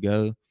trust him to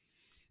go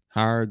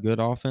hire a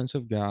good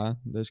offensive guy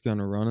that's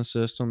gonna run a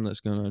system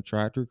that's gonna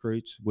attract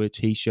recruits, which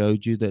he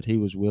showed you that he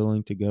was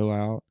willing to go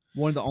out.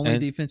 One of the only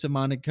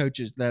defensive-minded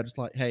coaches that's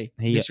like, hey,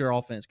 this is your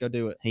offense. Go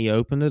do it. He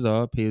opened it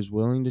up. He was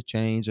willing to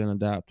change and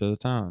adapt to the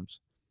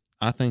times.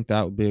 I think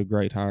that would be a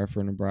great hire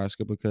for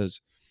Nebraska because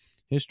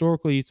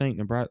historically you think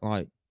Nebraska,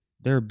 like,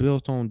 they're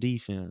built on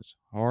defense,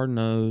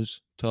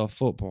 hard-nosed, tough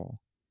football.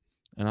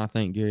 And I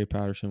think Gary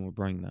Patterson would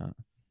bring that.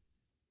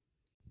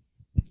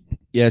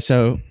 Yeah,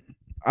 so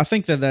I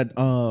think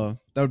that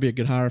would be a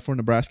good hire for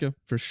Nebraska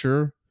for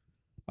sure.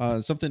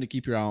 Something to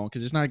keep your eye on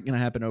because it's not going to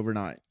happen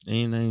overnight.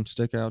 Any name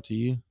stick out to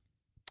you?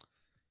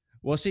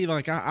 Well, see,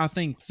 like I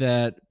think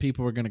that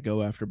people are going to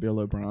go after Bill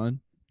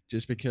O'Brien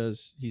just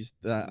because he's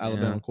the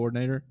Alabama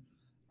coordinator.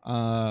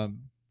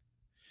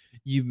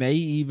 You may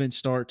even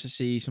start to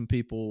see some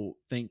people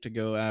think to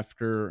go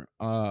after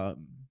the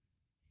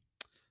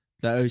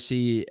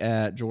OC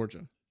at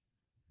Georgia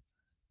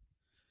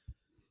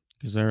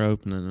because they're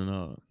opening it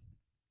up,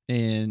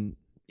 and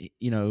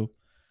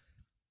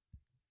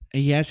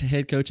he has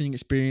head coaching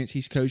experience.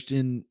 He's coached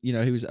in, he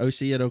was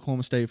OC at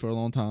Oklahoma State for a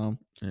long time.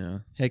 Yeah,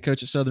 head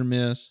coach at Southern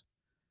Miss.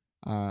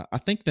 I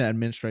think the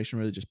administration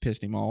really just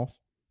pissed him off.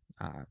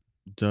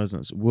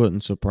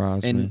 Wouldn't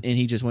surprise me. And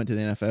he just went to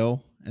the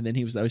NFL, and then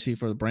he was the OC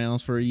for the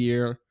Browns for a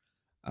year.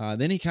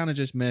 Then he kind of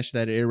just meshed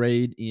that air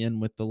raid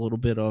in with a little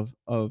bit of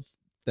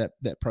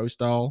that pro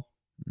style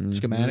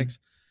schematics.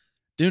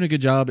 Doing a good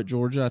job at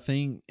Georgia, I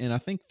think, and I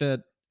think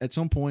that at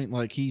some point,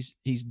 like he's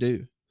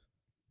due.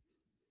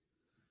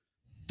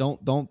 I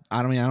don't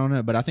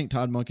know, but I think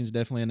Todd Monken's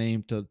definitely a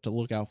name to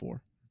look out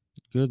for.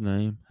 Good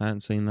name. I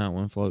hadn't seen that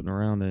one floating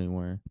around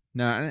anywhere.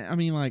 No, I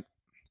mean, like,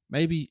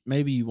 maybe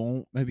you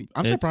won't. Maybe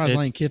I'm surprised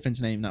Lane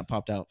Kiffin's name not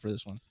popped out for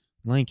this one.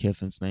 Lane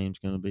Kiffin's name's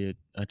going to be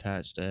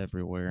attached to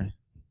everywhere.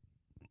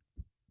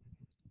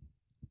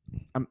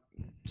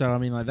 So I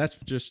mean, like, that's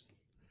just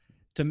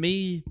to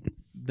me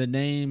the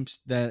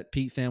names that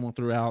Pete Thamel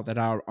threw out that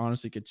I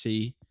honestly could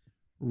see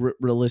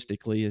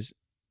realistically is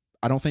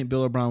I don't think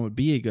Bill O'Brien would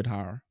be a good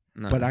hire,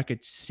 but I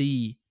could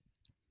see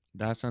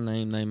that's a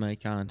name they may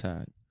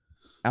contact.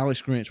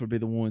 Alex Grinch would be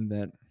the one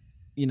that,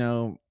 you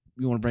want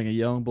to bring a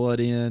young blood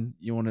in,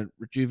 you want to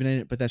rejuvenate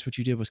it, but that's what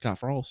you did with Scott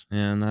Frost.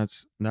 And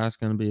that's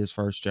going to be his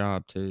first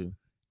job too.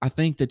 I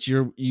think that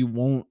you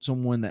want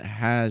someone that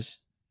has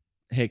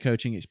head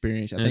coaching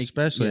experience. I think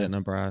especially at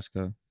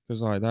Nebraska,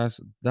 because like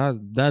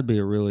that'd be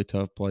a really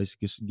tough place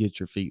to get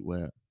your feet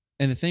wet.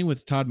 And the thing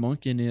with Todd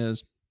Monken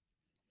is,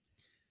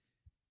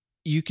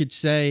 you could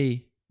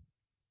say,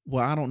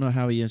 well, I don't know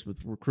how he is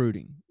with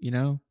recruiting. You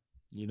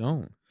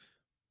don't,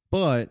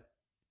 but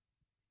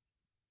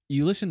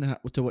you listen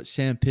to what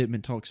Sam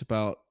Pittman talks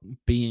about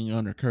being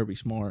under Kirby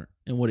Smart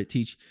and what it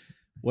teaches.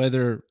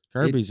 whether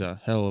Kirby's a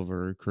hell of a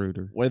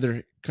recruiter.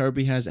 whether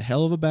Kirby has a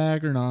hell of a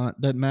bag or not,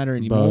 doesn't matter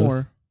Both.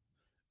 anymore.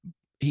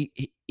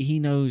 He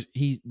knows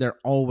they're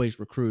always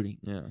recruiting.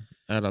 Yeah,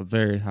 at a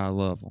very high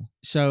level.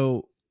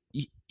 So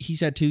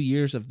he's had 2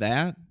 years of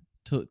that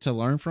to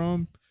learn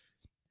from.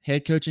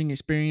 Head coaching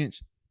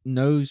experience,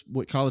 knows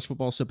what college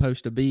football is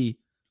supposed to be.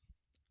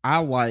 I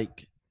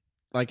like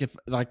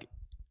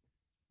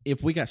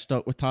if we got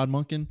stuck with Todd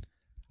Monken,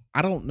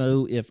 I don't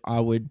know if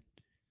I would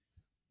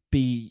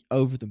be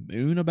over the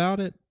moon about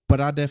it, but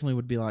I definitely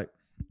would be like,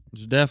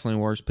 There's definitely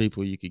worse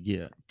people you could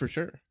get. for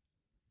sure.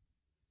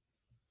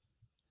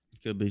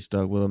 Could be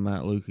stuck with a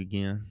Matt Luke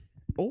again.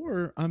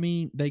 Or, I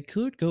mean, they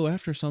could go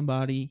after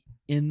somebody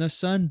in the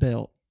Sun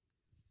Belt.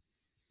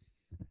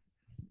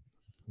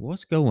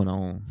 What's going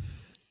on?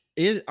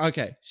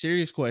 Okay,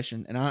 serious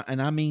question, and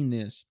I mean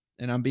this,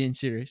 and I'm being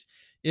serious.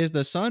 Is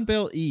the Sun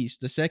Belt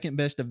East the second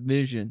best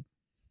division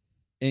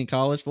in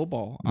college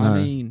football? No.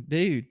 I mean,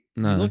 dude,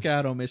 No. you look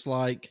at them, it's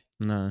like,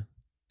 No.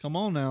 come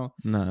on now.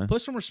 No.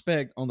 Put some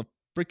respect on the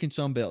freaking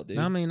Sun Belt, dude.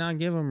 I mean, I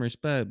give them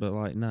respect, but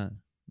like, no,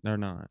 they're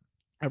not.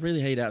 I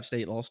really hate App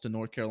State lost to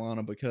North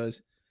Carolina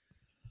because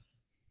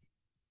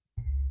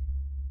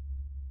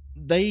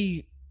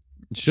they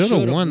should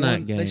have won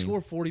that game. They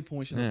scored 40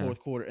 points in the fourth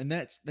quarter, and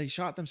they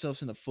shot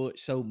themselves in the foot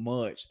so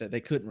much that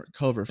they couldn't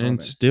recover from it.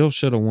 And still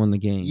should have won the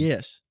game.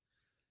 Yes.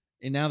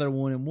 And now they're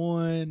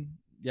 1-1,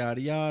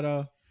 yada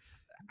yada.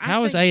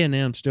 How is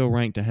A&M still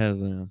ranked ahead of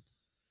them?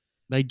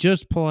 They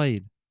just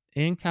played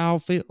in Kyle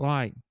Field.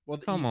 Like, well,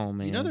 come on,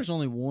 man. You know, there's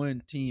only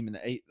one team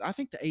in I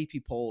think the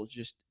AP poll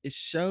is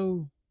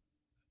so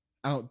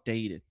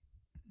outdated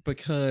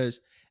because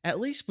at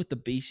least with the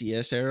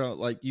BCS era,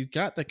 like you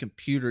got the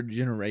computer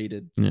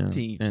generated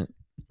teams. And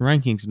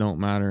rankings don't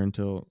matter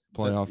until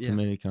playoff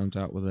committee comes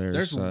out with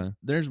theirs.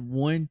 There's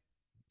one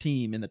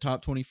team in the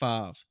top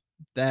 25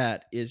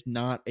 that is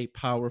not a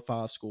Power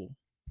 5 school.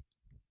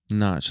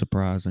 Not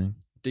surprising.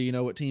 Do you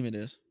know what team it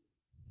is?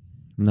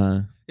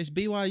 No. It's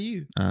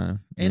BYU. And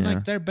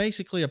like they're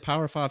basically a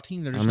Power 5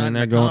 team. They're just not in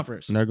the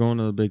conference. They're going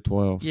to the Big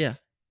 12. Yeah.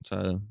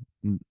 So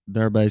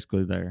they're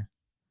basically there.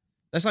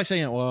 That's like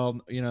saying, well,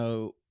 you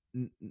know,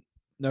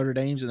 Notre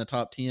Dame's in the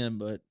top 10,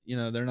 but, you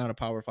know, they're not a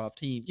Power 5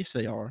 team. Yes,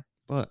 they are.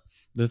 But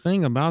the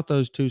thing about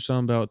those two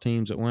Sun Belt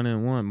teams that went in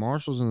and won,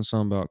 Marshall's in the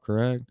Sun Belt,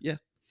 correct? Yeah.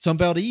 Sun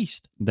Belt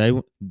East.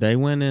 They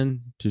went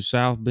in to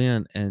South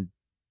Bend and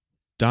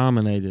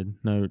dominated.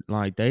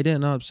 Like, they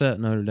didn't upset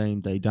Notre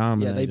Dame. They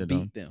dominated they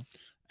beat them.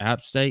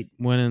 App State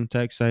went in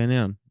Texas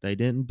A&M. They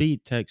didn't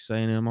beat Texas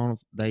A&M.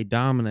 They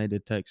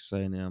dominated Texas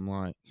A&M.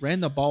 Like, ran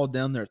the ball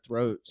down their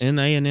throats. In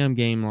the A&M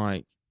game,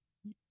 like,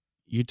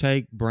 you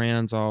take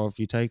brands off,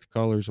 you take the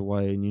colors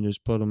away, and you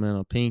just put them in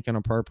a pink and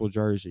a purple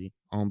jersey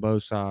on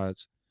both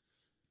sides.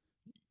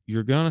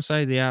 You're going to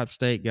say the App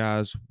State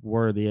guys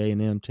were the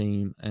A&M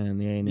team, and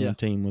the A&M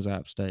team was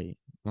App State.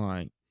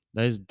 Like,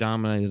 they just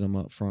dominated them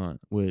up front,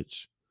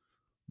 which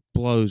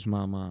blows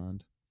my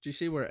mind. Did you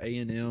see where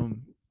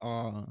A&M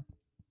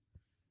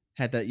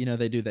had that, you know,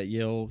 they do that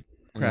yell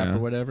crap or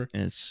whatever?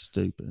 It's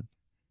stupid.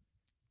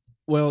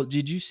 Well,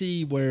 did you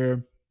see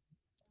where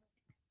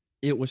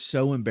it was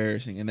so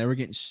embarrassing and they were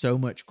getting so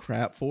much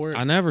crap for it?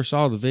 I never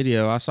saw the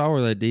video. I saw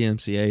where they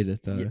DMCA'd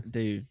it, though. Yeah,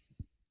 dude.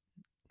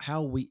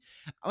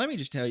 Let me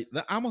just tell you,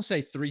 I'm going to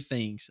say 3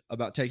 things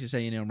about Texas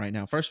A&M right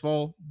now. First of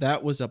all,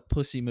 that was a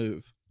pussy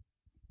move.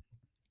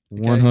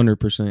 Okay?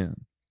 100%.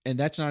 And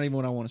that's not even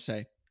what I want to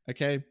say.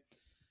 Okay?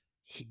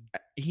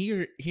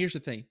 Here's the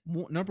thing.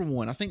 Number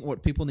one, I think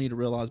what people need to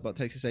realize about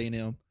Texas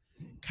A&M,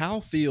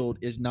 Kyle Field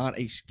is not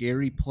a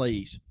scary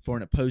place for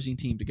an opposing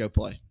team to go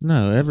play.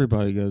 No,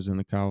 everybody goes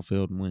into Kyle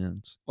Field and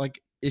wins.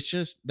 Like, it's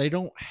just, they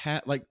don't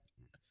have, like,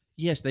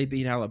 yes, they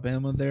beat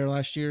Alabama there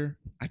last year.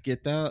 I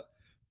get that.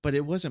 But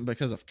it wasn't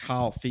because of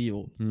Kyle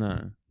Field.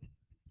 No.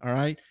 All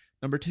right?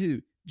 Number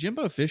 2,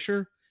 Jimbo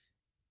Fisher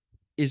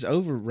is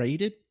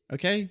overrated,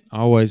 okay?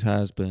 Always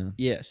has been.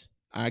 Yes.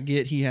 I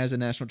get he has a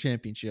national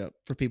championship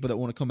for people that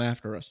want to come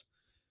after us.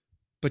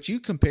 But you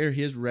compare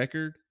his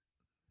record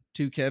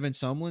to Kevin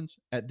Sumlin's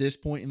at this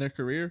point in their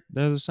career.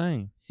 They're the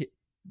same.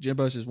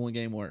 Jimbo's is 1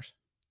 game worse.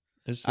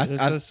 It's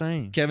the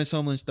same. Kevin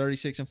Sumlin's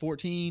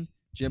 36-14.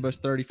 Jimbo's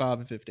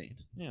 35-15.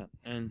 Yeah.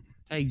 And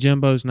take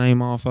Jimbo's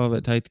name off of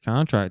it, take the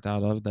contract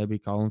out of it, they'd be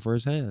calling for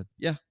his head.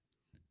 Yeah.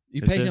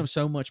 You paid him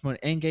so much money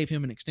and gave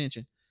him an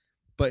extension.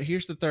 But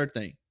here's the third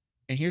thing.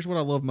 And here's what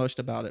I love most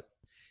about it.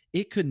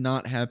 It could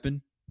not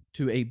happen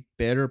to a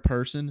better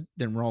person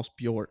than Ross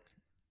Bjork.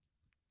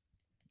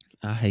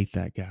 I hate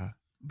that guy.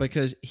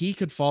 Because he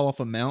could fall off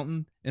a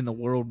mountain and the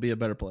world would be a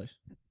better place.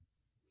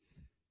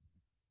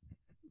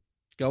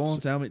 Go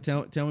on, tell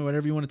me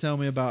whatever you want to tell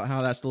me about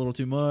how that's a little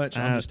too much.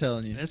 I'm just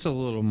telling you. It's a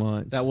little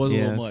much. That was a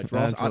little much.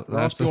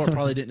 Ross Bjork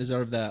probably didn't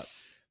deserve that.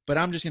 But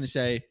I'm just going to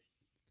say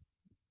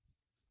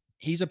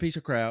he's a piece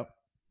of crap.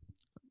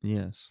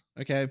 Yes.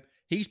 Okay?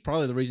 He's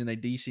probably the reason they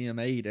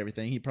DCMA'd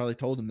everything. He probably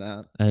told him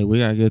that. Hey, we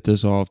got to get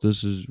this off.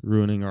 This is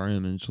ruining our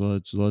image.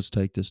 Let's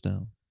take this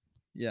down.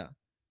 Yeah.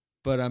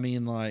 But I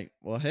mean, like,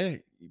 well,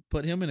 hey,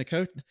 put him in a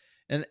coach.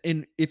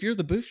 And if you're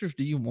the boosters,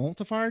 do you want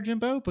to fire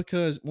Jimbo?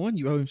 Because one,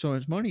 you owe him so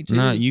much money. Two,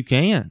 No, you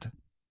can't.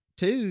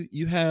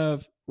 you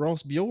have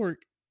Ross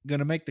Bjork going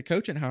to make the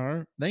coaching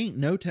hire. They ain't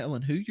no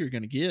telling who you're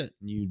going to get.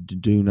 You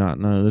do not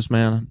know. This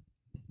man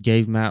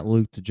gave Matt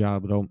Luke the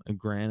job. But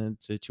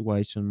granted,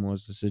 situation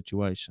was the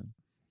situation.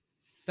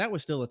 That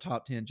was still a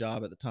top 10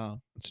 job at the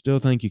time. Still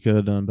think you could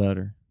have done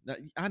better.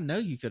 I know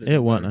you could have. It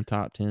wasn't a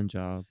top 10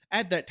 job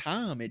at that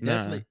time. It Nah.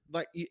 definitely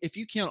if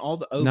you count all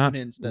the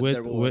openings that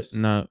there was.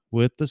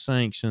 With the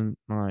sanction,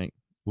 like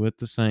with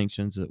the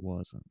sanctions, it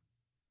wasn't.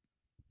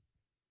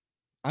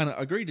 I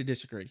agree to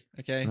disagree.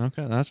 Okay,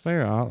 that's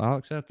fair. I'll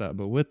accept that.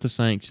 But with the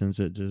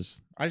sanctions, it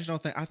just I just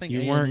don't think. I think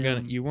you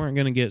weren't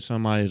gonna get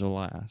somebody to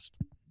last.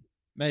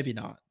 Maybe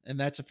not, and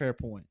that's a fair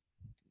point.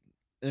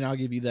 And I'll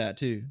give you that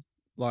too.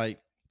 But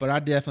I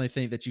definitely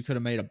think that you could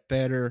have made a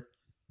better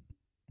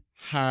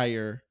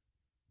hire,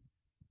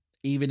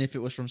 even if it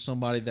was from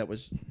somebody that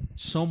was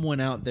someone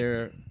out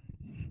there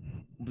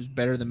was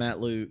better than Matt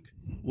Luke,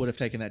 would have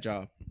taken that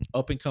job.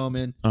 Up and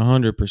coming,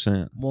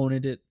 100%,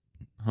 wanted it,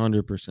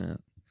 100%.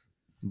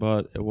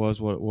 But it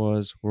was what it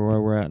was. Where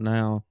we're at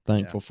now,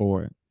 thankful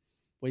for it.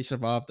 We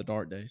survived the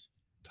dark days.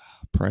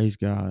 Praise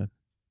God.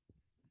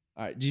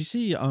 All right. Did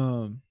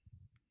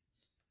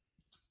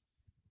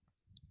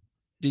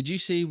you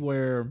see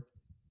where?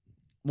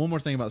 One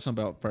more thing about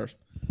Sunbelt first.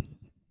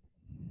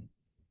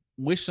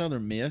 Wish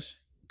Southern Miss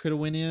could have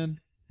went in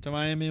to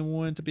Miami and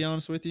won. To be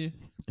honest with you,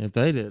 if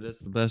they did, it's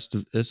the best.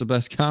 It's the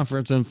best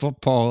conference in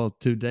football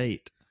to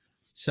date.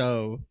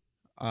 So,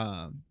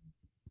 I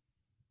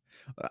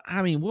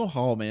mean, Will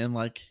Hall, man.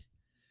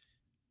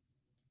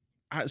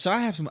 I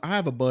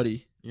have a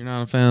buddy. You're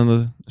not a fan of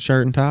the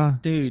shirt and tie,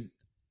 dude.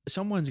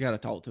 Someone's got to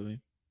talk to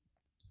him.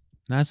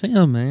 That's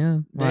him,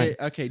 man.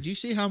 Okay, do you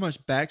see how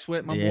much back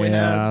sweat my boy had?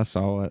 Yeah, I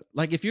saw it.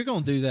 If you're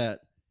gonna do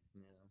that,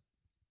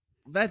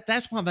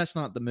 that's why that's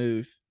not the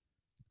move.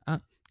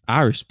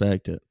 I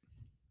respect it.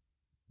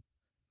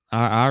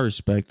 I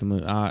respect the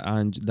move.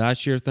 I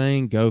that's your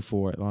thing. Go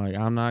for it.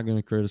 I'm not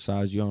gonna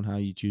criticize you on how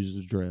you choose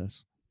to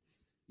dress.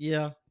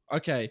 Yeah.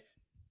 Okay.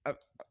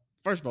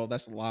 First of all,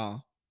 that's a lie.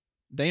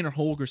 Dana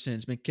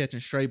Holgerson's been catching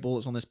stray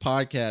bullets on this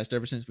podcast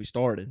ever since we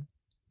started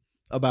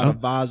about a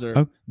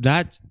visor.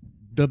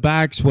 The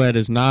back sweat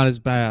is not as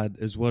bad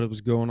as what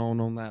was going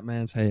on that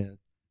man's head.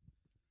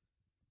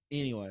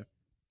 Anyway,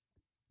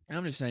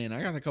 I'm just saying,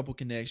 I got a couple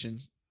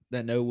connections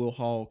that know Will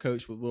Hall,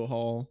 coach with Will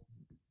Hall.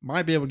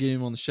 Might be able to get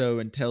him on the show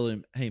and tell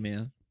him, hey,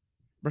 man,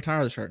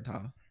 retire the shirt and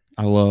tie.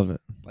 I love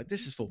it.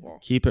 This is football.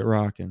 Keep it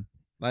rocking.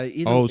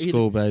 Old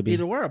school, baby.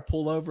 Either wear a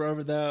pullover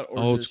over that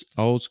or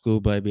old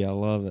school, baby. I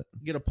love it.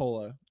 Get a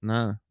polo.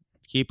 Nah.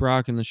 Keep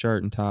rocking the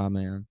shirt and tie,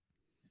 man.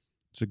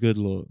 It's a good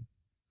look.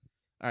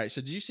 All right,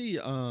 so did you see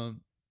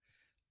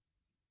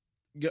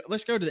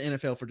let's go to the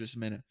NFL for just a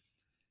minute.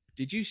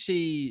 Did you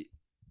see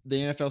the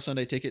NFL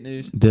Sunday Ticket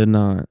news? Did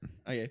not.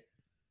 Okay.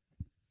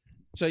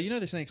 So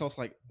this thing costs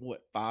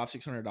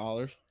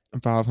 $500-$600?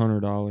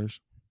 $500.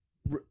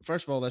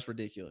 First of all, that's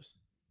ridiculous.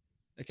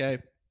 Okay.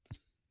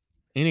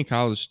 Any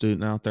college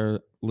student out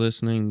there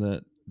listening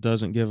that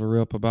doesn't give a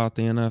rip about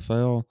the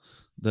NFL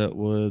that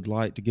would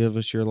like to give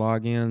us your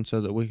login so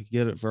that we could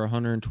get it for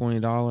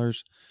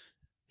 $120,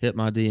 hit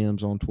my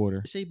DMs on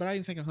Twitter. See, but I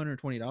even think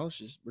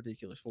 $120 is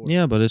ridiculous for it.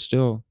 Yeah, but it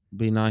still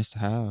be nice to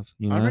have.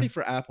 I'm ready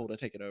for Apple to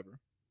take it over.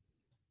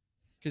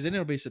 Because then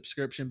it'll be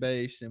subscription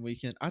based, and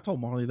I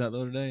told Marley that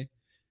the other day,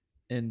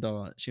 and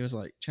she was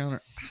like, Chandler,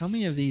 how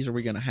many of these are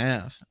we going to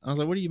have? I was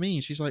like, what do you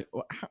mean? She's like,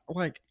 I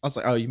was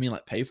like, oh, you mean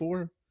pay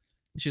for? And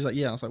she's like,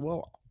 yeah. I was like,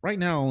 well, right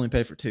now I only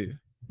pay for 2.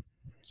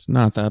 It's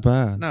not that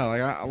bad. No,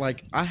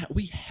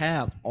 we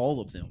have all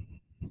of them.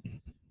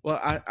 Well,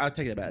 I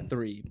take it back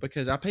 3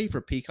 because I paid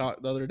for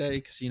Peacock the other day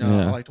because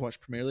I like to watch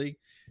Premier League,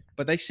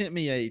 but they sent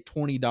me a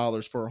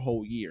 $20 for a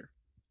whole year.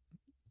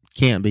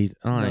 Can't be.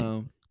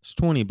 No. It's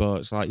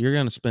 $20. You're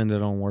gonna spend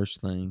it on worse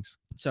things.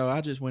 So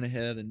I just went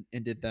ahead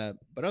and did that.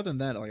 But other than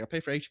that, I pay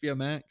for HBO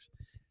Max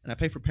and I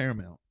pay for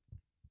Paramount.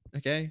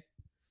 Okay.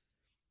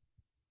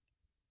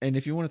 And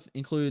if you want to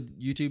include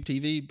YouTube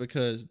TV,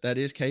 because that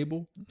is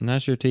cable. And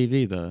that's your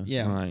TV, though.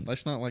 Yeah.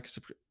 That's not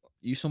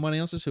use somebody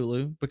else's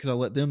Hulu because I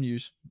let them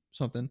use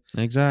something.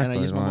 Exactly. And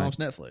I use my mom's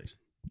Netflix.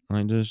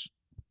 Just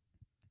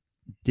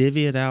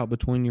divvy it out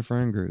between your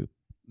friend group.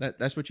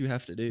 That's what you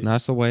have to do. And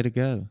that's the way to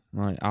go.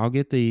 I'll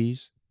get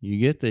these, you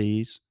get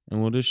these,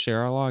 and we'll just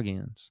share our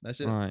logins. That's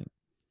it.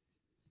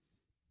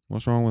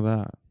 What's wrong with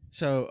that?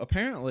 So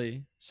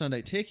apparently,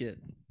 Sunday Ticket,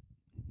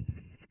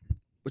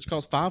 which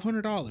costs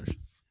 $500,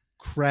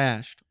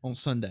 crashed on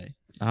Sunday.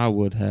 I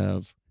would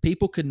have.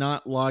 People could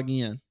not log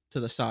in to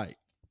the site.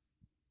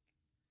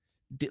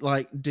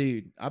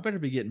 Dude, I better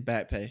be getting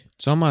back pay.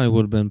 Somebody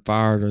would have been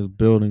fired, or the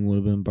building would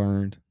have been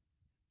burned.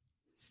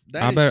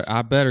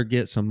 I better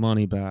get some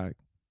money back.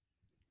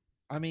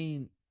 I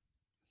mean,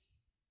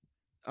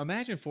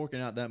 imagine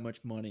forking out that much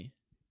money.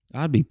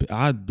 I'd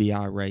be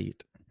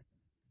irate.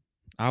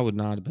 I would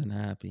not have been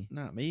happy.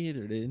 Not me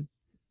either, dude.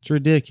 It's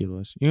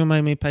ridiculous. You gonna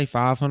make me pay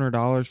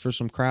 $500 for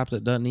some crap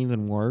that doesn't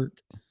even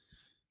work?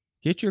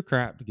 Get your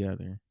crap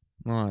together.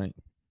 Like,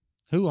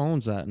 who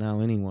owns that now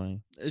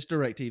anyway? It's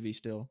DirecTV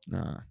still.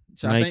 Nah,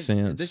 So makes I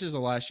think sense. this is the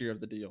last year of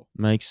the deal,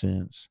 Makes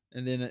sense.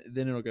 and then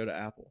it'll go to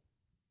Apple.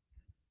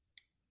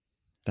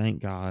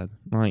 Thank God.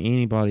 Like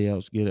anybody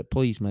else get it.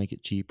 Please make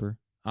it cheaper.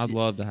 I'd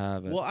love to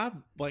have it. Well,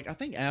 I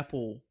think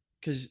Apple,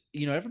 because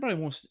everybody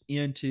wants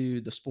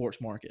into the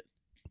sports market,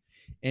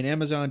 and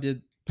Amazon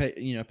did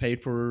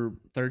paid for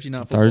Thursday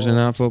night football. Thursday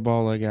night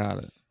football, they got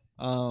it.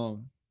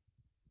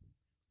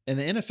 And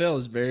the NFL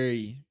is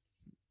very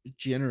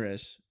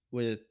generous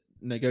with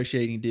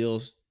negotiating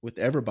deals with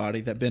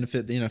everybody that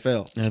benefit the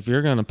NFL. If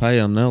you're gonna pay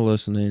them, they'll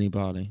listen to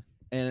anybody.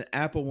 And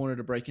Apple wanted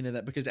to break into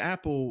that because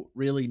Apple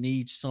really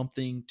needs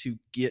something to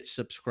get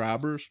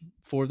subscribers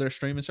for their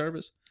streaming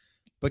service.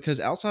 Because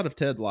outside of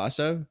Ted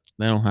Lasso,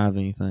 they don't have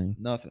anything.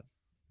 Nothing.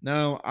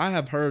 No, I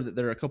have heard that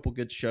there are a couple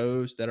good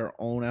shows that are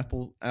on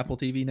Apple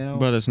TV now,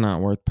 but it's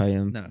not worth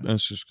paying a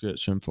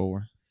subscription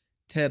for.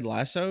 Ted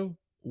Lasso,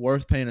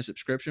 worth paying a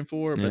subscription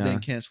for, but then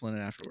canceling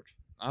it afterwards.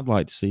 I'd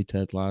like to see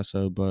Ted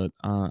Lasso, but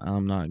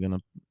I'm not gonna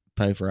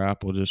pay for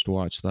Apple just to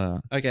watch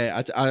that. Okay,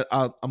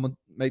 I'm gonna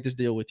make this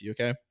deal with you.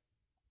 Okay,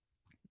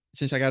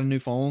 since I got a new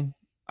phone,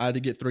 I had to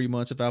get 3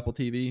 months of Apple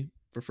TV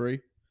for free.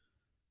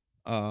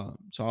 So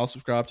I'll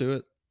subscribe to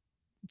it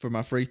for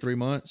my free 3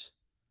 months.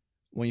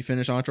 When you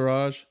finish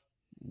Entourage,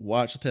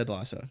 watch Ted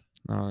Lasso.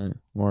 All right,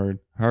 word.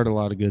 Heard a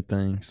lot of good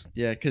things.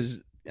 Yeah,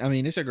 because I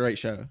mean it's a great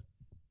show,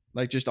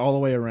 like just all the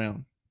way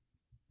around.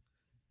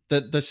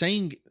 The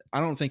saying, I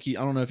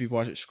don't know if you've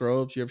watched it,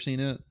 Scrubs. You ever seen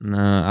it? No,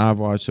 I've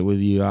watched it with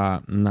you.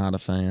 I'm not a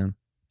fan.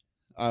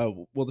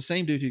 Well, the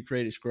same dude who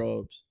created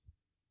Scrubs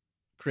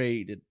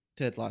created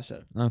Ted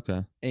Lasso.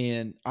 Okay.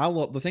 And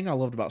the thing I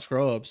loved about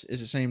Scrubs is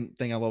the same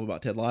thing I love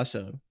about Ted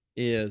Lasso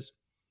is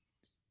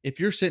if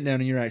you're sitting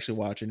down and you're actually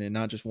watching it,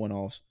 not just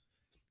one-offs,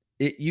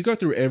 you go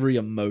through every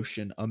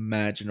emotion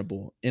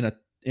imaginable in a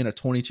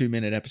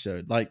 22-minute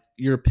episode. Like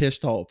you're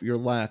pissed off, you're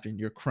laughing,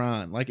 you're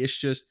crying. Like it's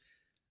just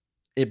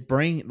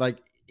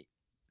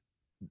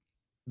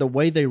the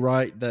way they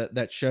write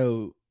that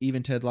show,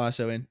 even Ted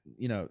Lasso, and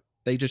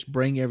they just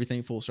bring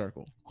everything full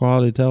circle.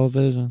 Quality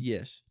television?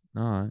 Yes.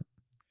 All right.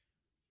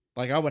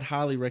 Like I would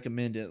highly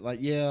recommend it. Like,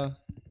 yeah,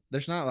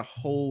 there's not a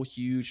whole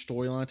huge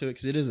storyline to it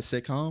because it is a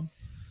sitcom,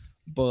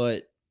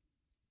 but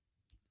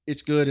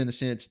it's good in the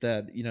sense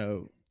that,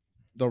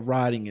 the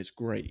writing is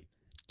great.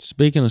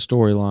 Speaking of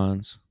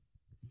storylines,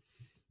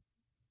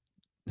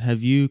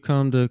 have you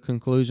come to a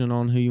conclusion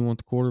on who you want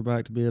the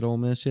quarterback to be at Ole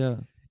Miss yet?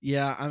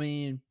 Yeah, I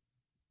mean,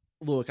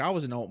 look, I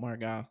was an Altmaier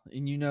guy,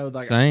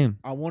 and same.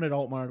 I wanted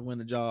Altmaier to win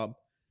the job,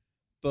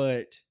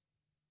 but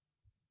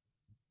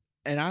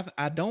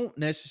I don't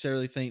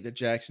necessarily think that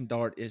Jackson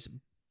Dart is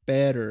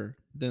better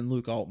than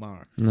Luke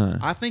Altmaier. No,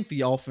 I think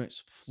the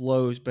offense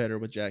flows better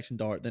with Jackson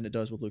Dart than it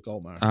does with Luke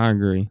Altmaier. I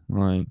agree.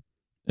 Like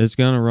it's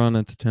gonna run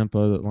at the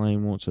tempo that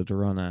Lane wants it to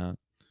run at,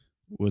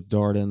 with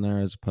Dart in there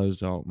as opposed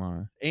to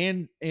Altmaier.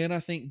 And I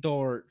think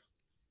Dart,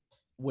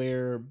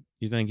 where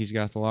you think he's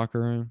got the locker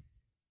room?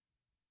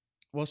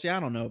 Well, see, I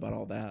don't know about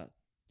all that.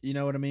 You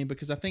know what I mean?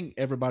 Because I think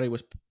everybody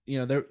was,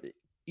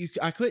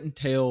 I couldn't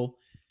tell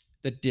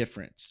the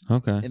difference.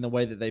 Okay. In the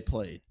way that they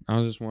played. I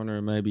was just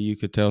wondering maybe you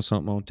could tell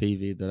something on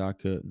TV that I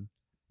couldn't.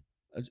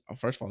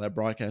 First of all, that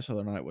broadcast the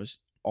other night was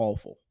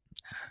awful.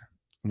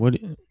 We're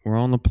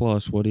on the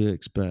plus. What do you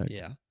expect?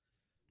 Yeah.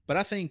 But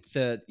I think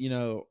that,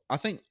 I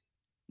think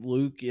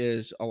Luke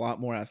is a lot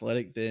more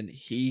athletic than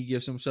he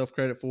gives himself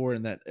credit for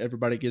and that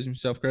everybody gives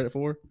himself credit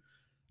for.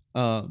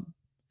 But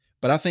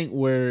I think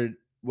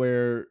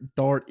where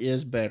Dart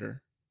is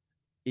better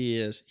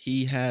is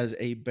he has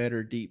a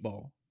better deep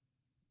ball.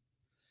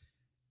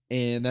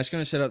 And that's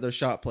going to set up those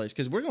shot plays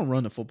because we're going to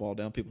run the football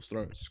down people's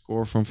throats.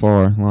 Score from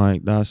far.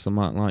 Like, that's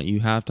you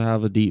have to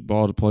have a deep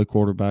ball to play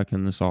quarterback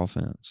in this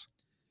offense.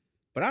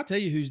 But I'll tell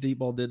you whose deep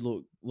ball did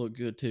look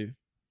good too.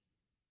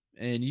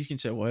 And you can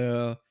say,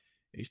 well,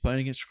 he's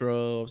playing against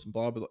scrubs and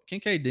blah, blah, blah.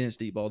 Kincaid Dent's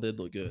deep ball did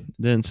look good.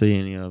 Didn't see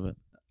any of it.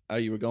 Oh,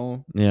 you were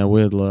gone? Yeah, we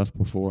had left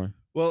before.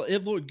 Well,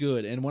 it looked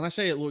good. And when I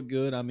say it looked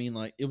good, I mean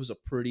like it was a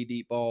pretty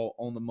deep ball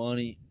on the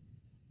money.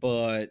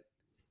 But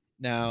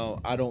now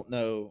I don't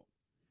know.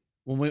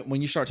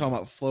 When you start talking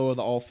about the flow of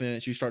the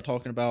offense, you start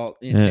talking about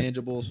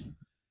intangibles.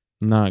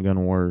 Not going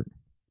to work.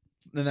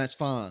 Then that's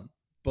fine.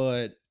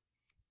 But,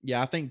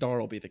 yeah, I think Dart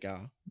will be the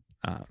guy.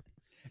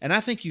 And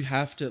I think you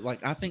have to,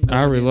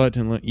 I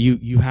reluctantly,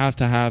 you have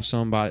to have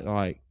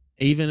somebody,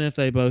 even if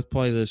they both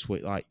play this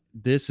week,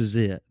 this is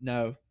it.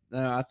 No,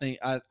 I think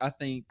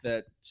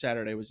that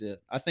Saturday was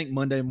it. I think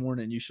Monday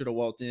morning you should have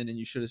walked in and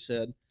you should have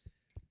said,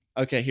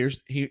 okay,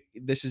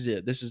 this is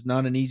it. This is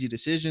not an easy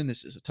decision.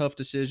 This is a tough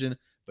decision.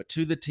 But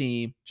to the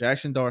team,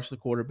 Jackson Dart's the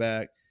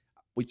quarterback.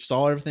 We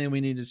saw everything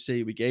we needed to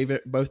see. We gave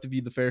both of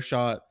you the fair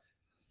shot.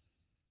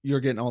 You're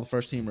getting all the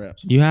first team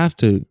reps. You have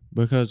to,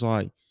 because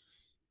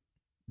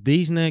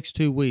these next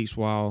 2 weeks,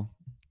 while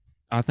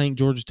I think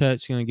Georgia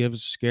Tech's going to give us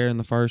a scare in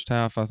the first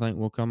half, I think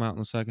we'll come out in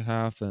the second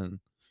half and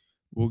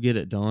we'll get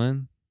it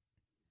done.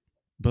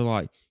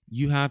 But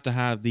you have to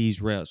have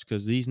these reps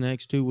because these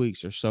next 2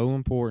 weeks are so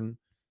important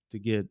to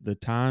get the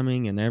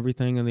timing and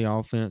everything of the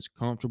offense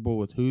comfortable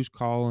with who's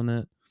calling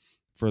it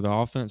for the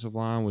offensive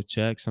line with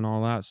checks and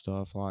all that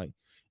stuff. Like,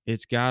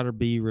 it's got to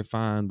be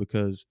refined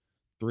because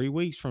 3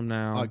 weeks from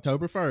now,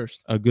 October 1st.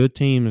 a good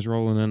team is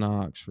rolling into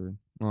Oxford.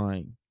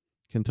 Like,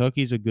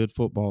 Kentucky's a good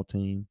football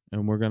team,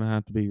 and we're going to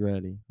have to be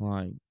ready.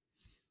 Like,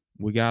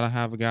 we got to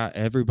have a guy.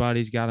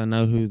 Everybody's got to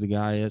know who the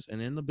guy is.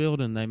 And in the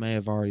building, they may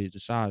have already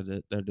decided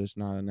it. They're just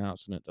not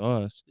announcing it to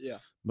us. Yeah.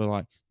 But,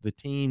 like, the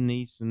team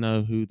needs to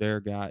know who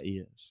their guy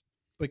is.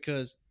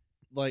 Because,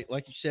 like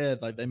you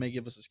said, like they may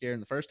give us a scare in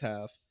the first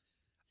half.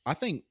 I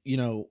think,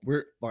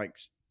 we're like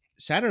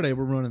Saturday,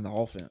 we're running the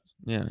offense.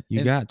 Yeah,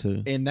 you got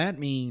to. And that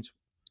means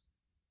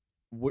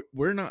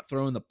we're not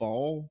throwing the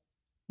ball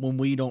when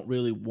we don't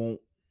really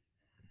want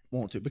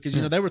to. Because,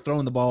 they were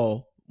throwing the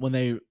ball when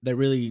they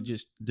really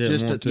just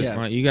Didn't want to. Yeah,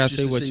 Right, you got to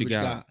just see what you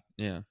got.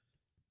 Yeah.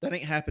 That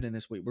ain't happening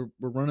this week. We're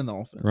running the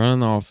offense.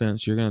 Running the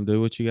offense, you're going to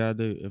do what you got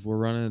to do. If we're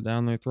running it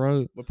down their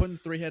throat, we're putting the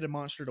three-headed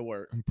monster to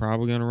work. I'm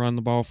probably going to run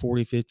the ball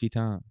 40, 50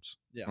 times.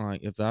 Yeah.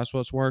 Like, if that's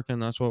what's working,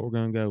 that's what we're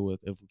going to go with.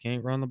 If we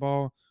can't run the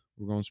ball,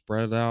 we're going to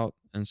spread it out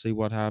and see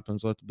what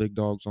happens. Let the big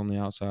dogs on the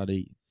outside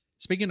eat.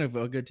 Speaking of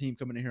a good team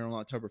coming in here on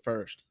October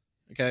 1st,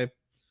 okay?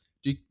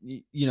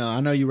 I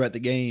know you were at the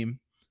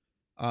game,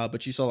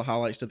 but you saw the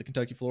highlights to the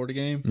Kentucky-Florida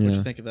game. Yeah. What'd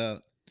you think of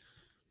that?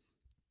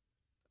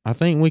 I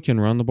think we can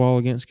run the ball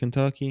against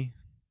Kentucky.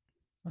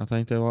 I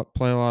think they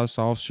play a lot of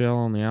soft shell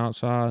on the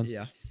outside.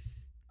 Yeah.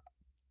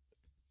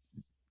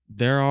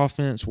 Their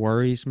offense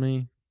worries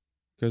me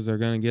because they're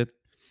going to get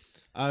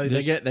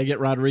they get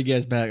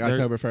Rodriguez back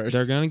October 1st.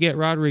 They're going to get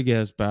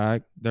Rodriguez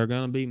back. They're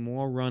going to be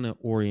more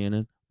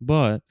run-oriented.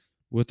 But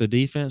with the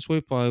defense we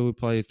play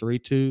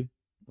 3-2.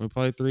 We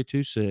play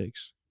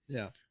 3-2-6.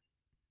 Yeah.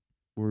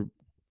 We're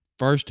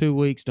first 2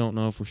 weeks, don't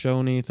know if we're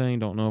showing anything,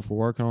 don't know if we're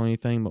working on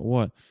anything, but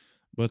what?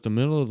 But the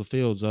middle of the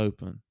field's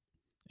open.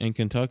 And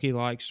Kentucky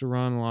likes to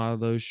run a lot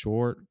of those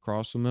short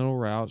across the middle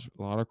routes,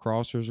 a lot of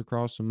crossers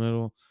across the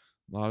middle,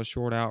 a lot of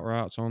short out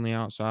routes on the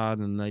outside,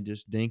 and they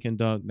just dink and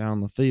duck down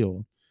the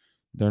field.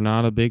 They're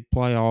not a big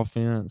play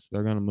offense.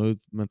 They're going to move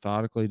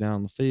methodically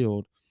down the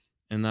field,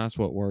 and that's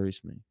what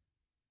worries me.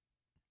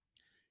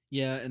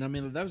 Yeah, and I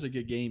mean, that was a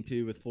good game,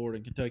 too, with Florida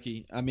and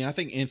Kentucky. I mean, I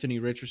think Anthony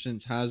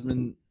Richardson's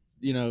Heisman,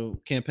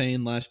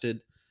 campaign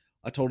lasted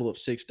a total of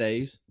 6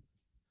 days.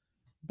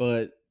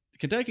 But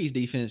Kentucky's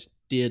defense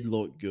did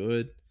look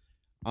good.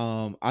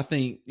 I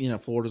think,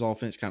 Florida's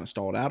offense kind of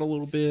stalled out a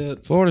little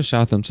bit. Florida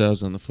shot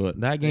themselves in the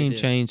foot. That game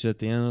changed at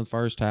the end of the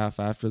first half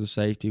after the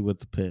safety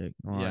with the pick.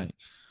 Like,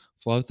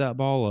 float that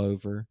ball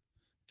over.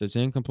 If it's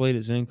incomplete,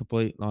 it's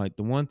incomplete. Like,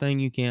 the one thing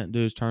you can't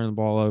do is turn the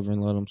ball over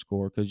and let them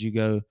score because you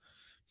go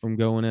from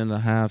going into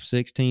half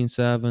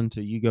 16-7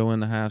 to you go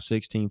into half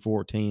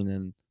 16-14,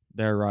 and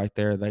they're right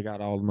there. They got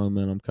all the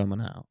momentum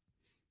coming out.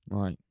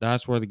 Like,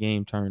 that's where the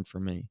game turned for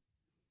me.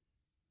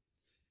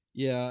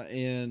 Yeah,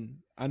 and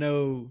I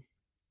know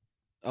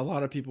a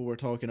lot of people were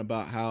talking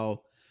about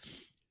how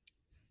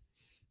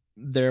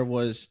there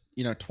was,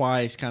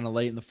 twice kind of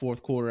late in the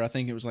fourth quarter. I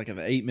think it was like at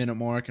the 8-minute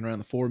mark and around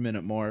the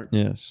 4-minute mark.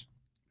 Yes.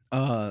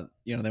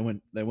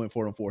 They went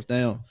for it on fourth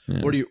down.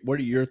 Yeah. What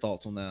are your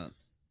thoughts on that?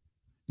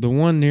 The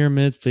one near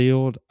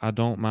midfield, I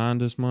don't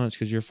mind as much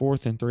because you're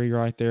 4th and 3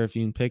 right there. If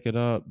you can pick it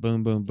up,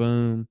 boom, boom,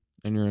 boom,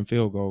 and you're in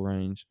field goal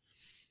range.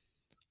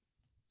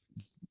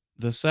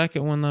 The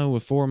second one, though,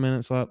 with 4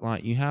 minutes left,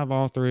 like, you have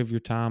all 3 of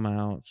your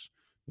timeouts.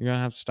 You're going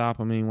to have to stop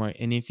them anyway.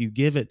 And if you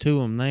give it to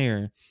them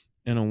there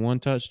in a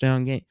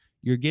 1-touchdown game,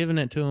 you're giving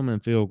it to them in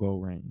field goal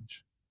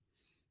range.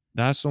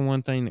 That's the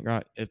one thing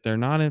that if they're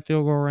not in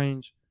field goal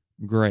range,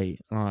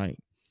 great. Like,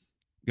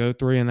 go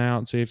 3 and out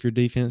and see if your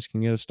defense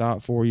can get a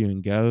stop for you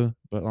and go.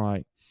 But,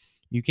 like,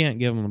 you can't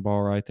give them the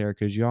ball right there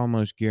because you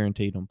almost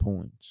guaranteed them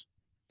points.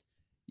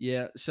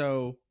 Yeah,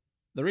 so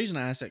the reason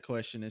I asked that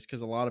question is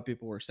because a lot of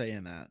people were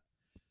saying that.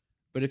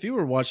 But if you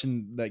were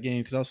watching that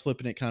game, because I was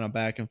flipping it kind of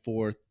back and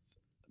forth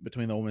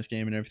between the Ole Miss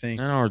game and everything.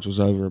 And ours was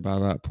over by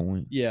that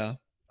point. Yeah.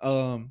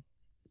 I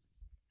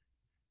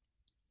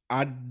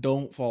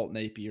don't fault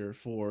Napier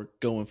for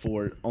going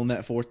for it on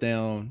that fourth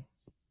down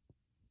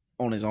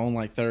on his own,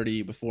 like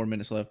 30 with 4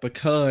 minutes left,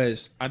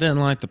 because I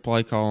didn't like the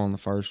play call on the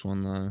first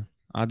one, though.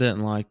 I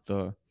didn't like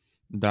the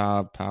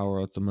dive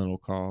power at the middle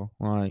call.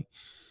 Like,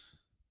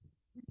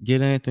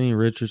 get Anthony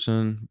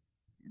Richardson,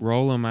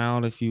 roll him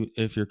out if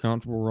you're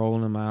comfortable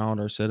rolling him out,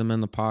 or sit him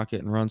in the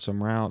pocket and run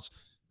some routes.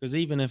 Because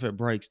even if it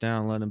breaks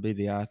down, let him be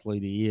the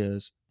athlete he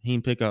is. He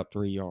can pick up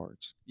 3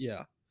 yards.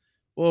 Yeah.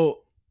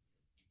 Well,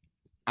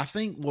 I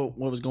think what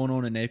was going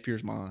on in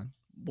Napier's mind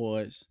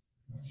was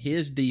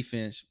his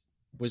defense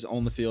was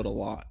on the field a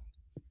lot,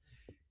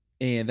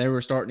 and they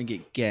were starting to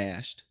get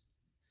gashed.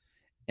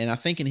 And I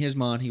think in his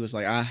mind, he was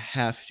like, I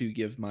have to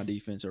give my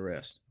defense a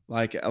rest.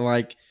 Like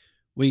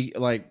we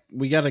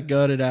got to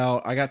gut it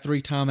out. I got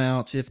 3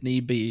 timeouts if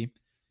need be.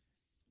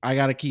 I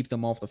got to keep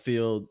them off the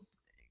field,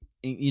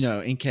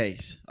 in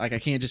case. Like, I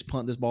can't just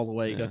punt this ball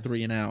away, go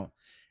 3 and out.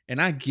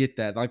 And I get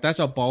that. Like, that's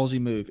a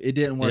ballsy move. It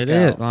didn't work It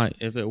out. is. Like,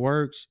 if it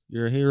works,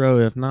 you're a hero.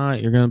 If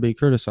not, you're going to be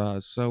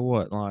criticized. So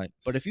what? Like,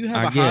 But if you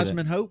have I a get it.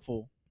 Heisman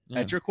hopeful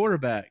Yeah. at your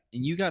quarterback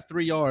and you got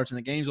 3 yards and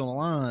the game's on the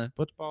line,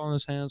 Put the ball in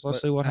his hands.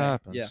 Let's see what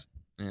happens. Yeah.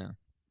 Yeah.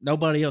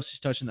 Nobody else is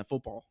touching that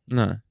football.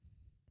 No.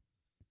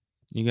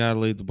 You got to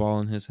leave the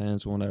ball in his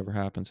hands. Whatever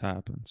happens,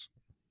 happens.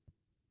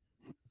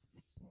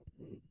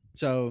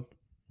 So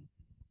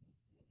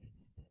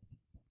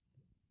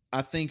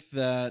I think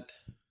that,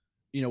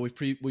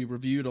 we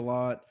reviewed a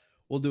lot.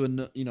 We'll do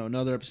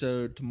another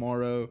episode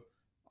tomorrow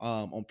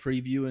on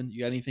previewing.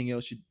 You got anything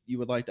else you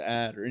would like to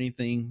add or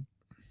anything?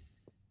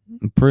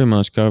 It pretty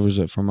much covers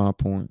it from my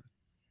point.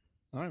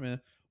 All right,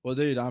 man. Well,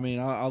 dude, I mean,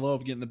 I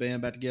love getting the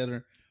band back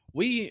together.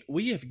 We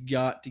have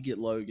got to get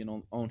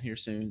Logan on here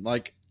soon.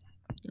 Like,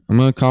 I'm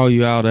going to call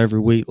you out every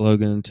week,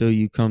 Logan, until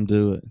you come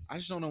do it. I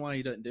just don't know why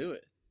he doesn't do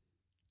it.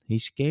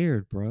 He's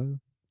scared, bro.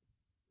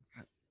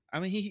 I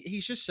mean,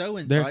 he's just so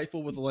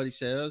insightful with what he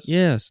says.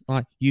 Yes,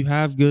 like, you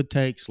have good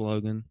takes,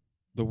 Logan.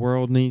 The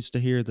world needs to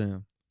hear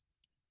them.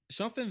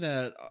 Something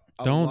that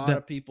a lot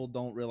of people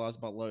don't realize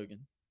about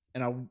Logan,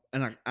 and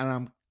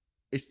I'm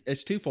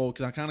it's twofold,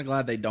 because I'm kind of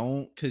glad they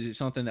don't, because it's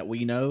something that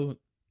we know,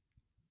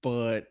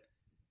 but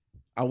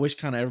I wish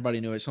kind of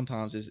everybody knew it.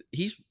 Sometimes is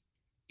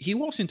he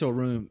walks into a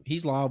room,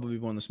 he's liable to be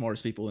one of the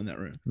smartest people in that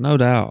room. No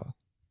doubt.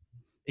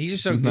 He's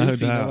just so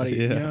goofy. But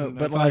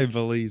nobody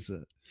believes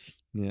it.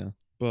 Yeah,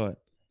 but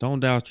don't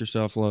doubt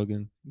yourself,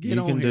 Logan. You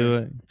can do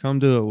it. Come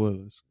do it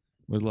with us.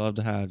 We'd love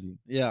to have you.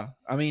 Yeah,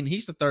 I mean,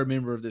 he's the third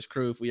member of this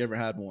crew if we ever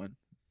had one.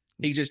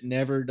 He just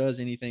never does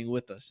anything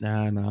with us.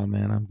 Nah,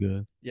 man, I'm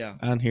good. Yeah,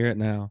 I can hear it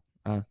now.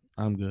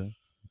 I'm good.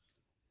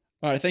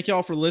 All right, thank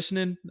y'all for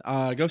listening.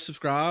 Go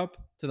subscribe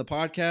to the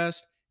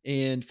podcast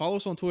and follow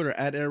us on Twitter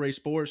at Air Race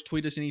Sports.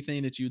 Tweet us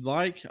anything that you'd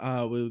like.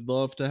 We would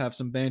love to have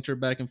some banter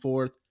back and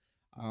forth.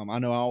 I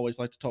know I always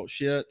like to talk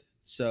shit.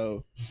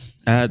 So,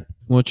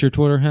 what's your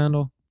Twitter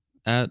handle?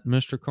 At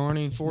Mr.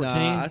 Carney 14.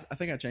 Nah, I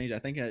think I changed it. I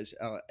think it's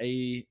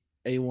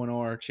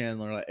A1R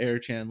Chandler, like Air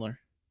Chandler.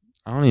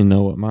 I don't even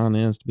know what mine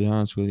is, to be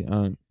honest with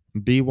you.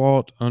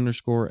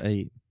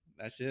 BWalt_8.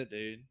 That's it,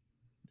 dude.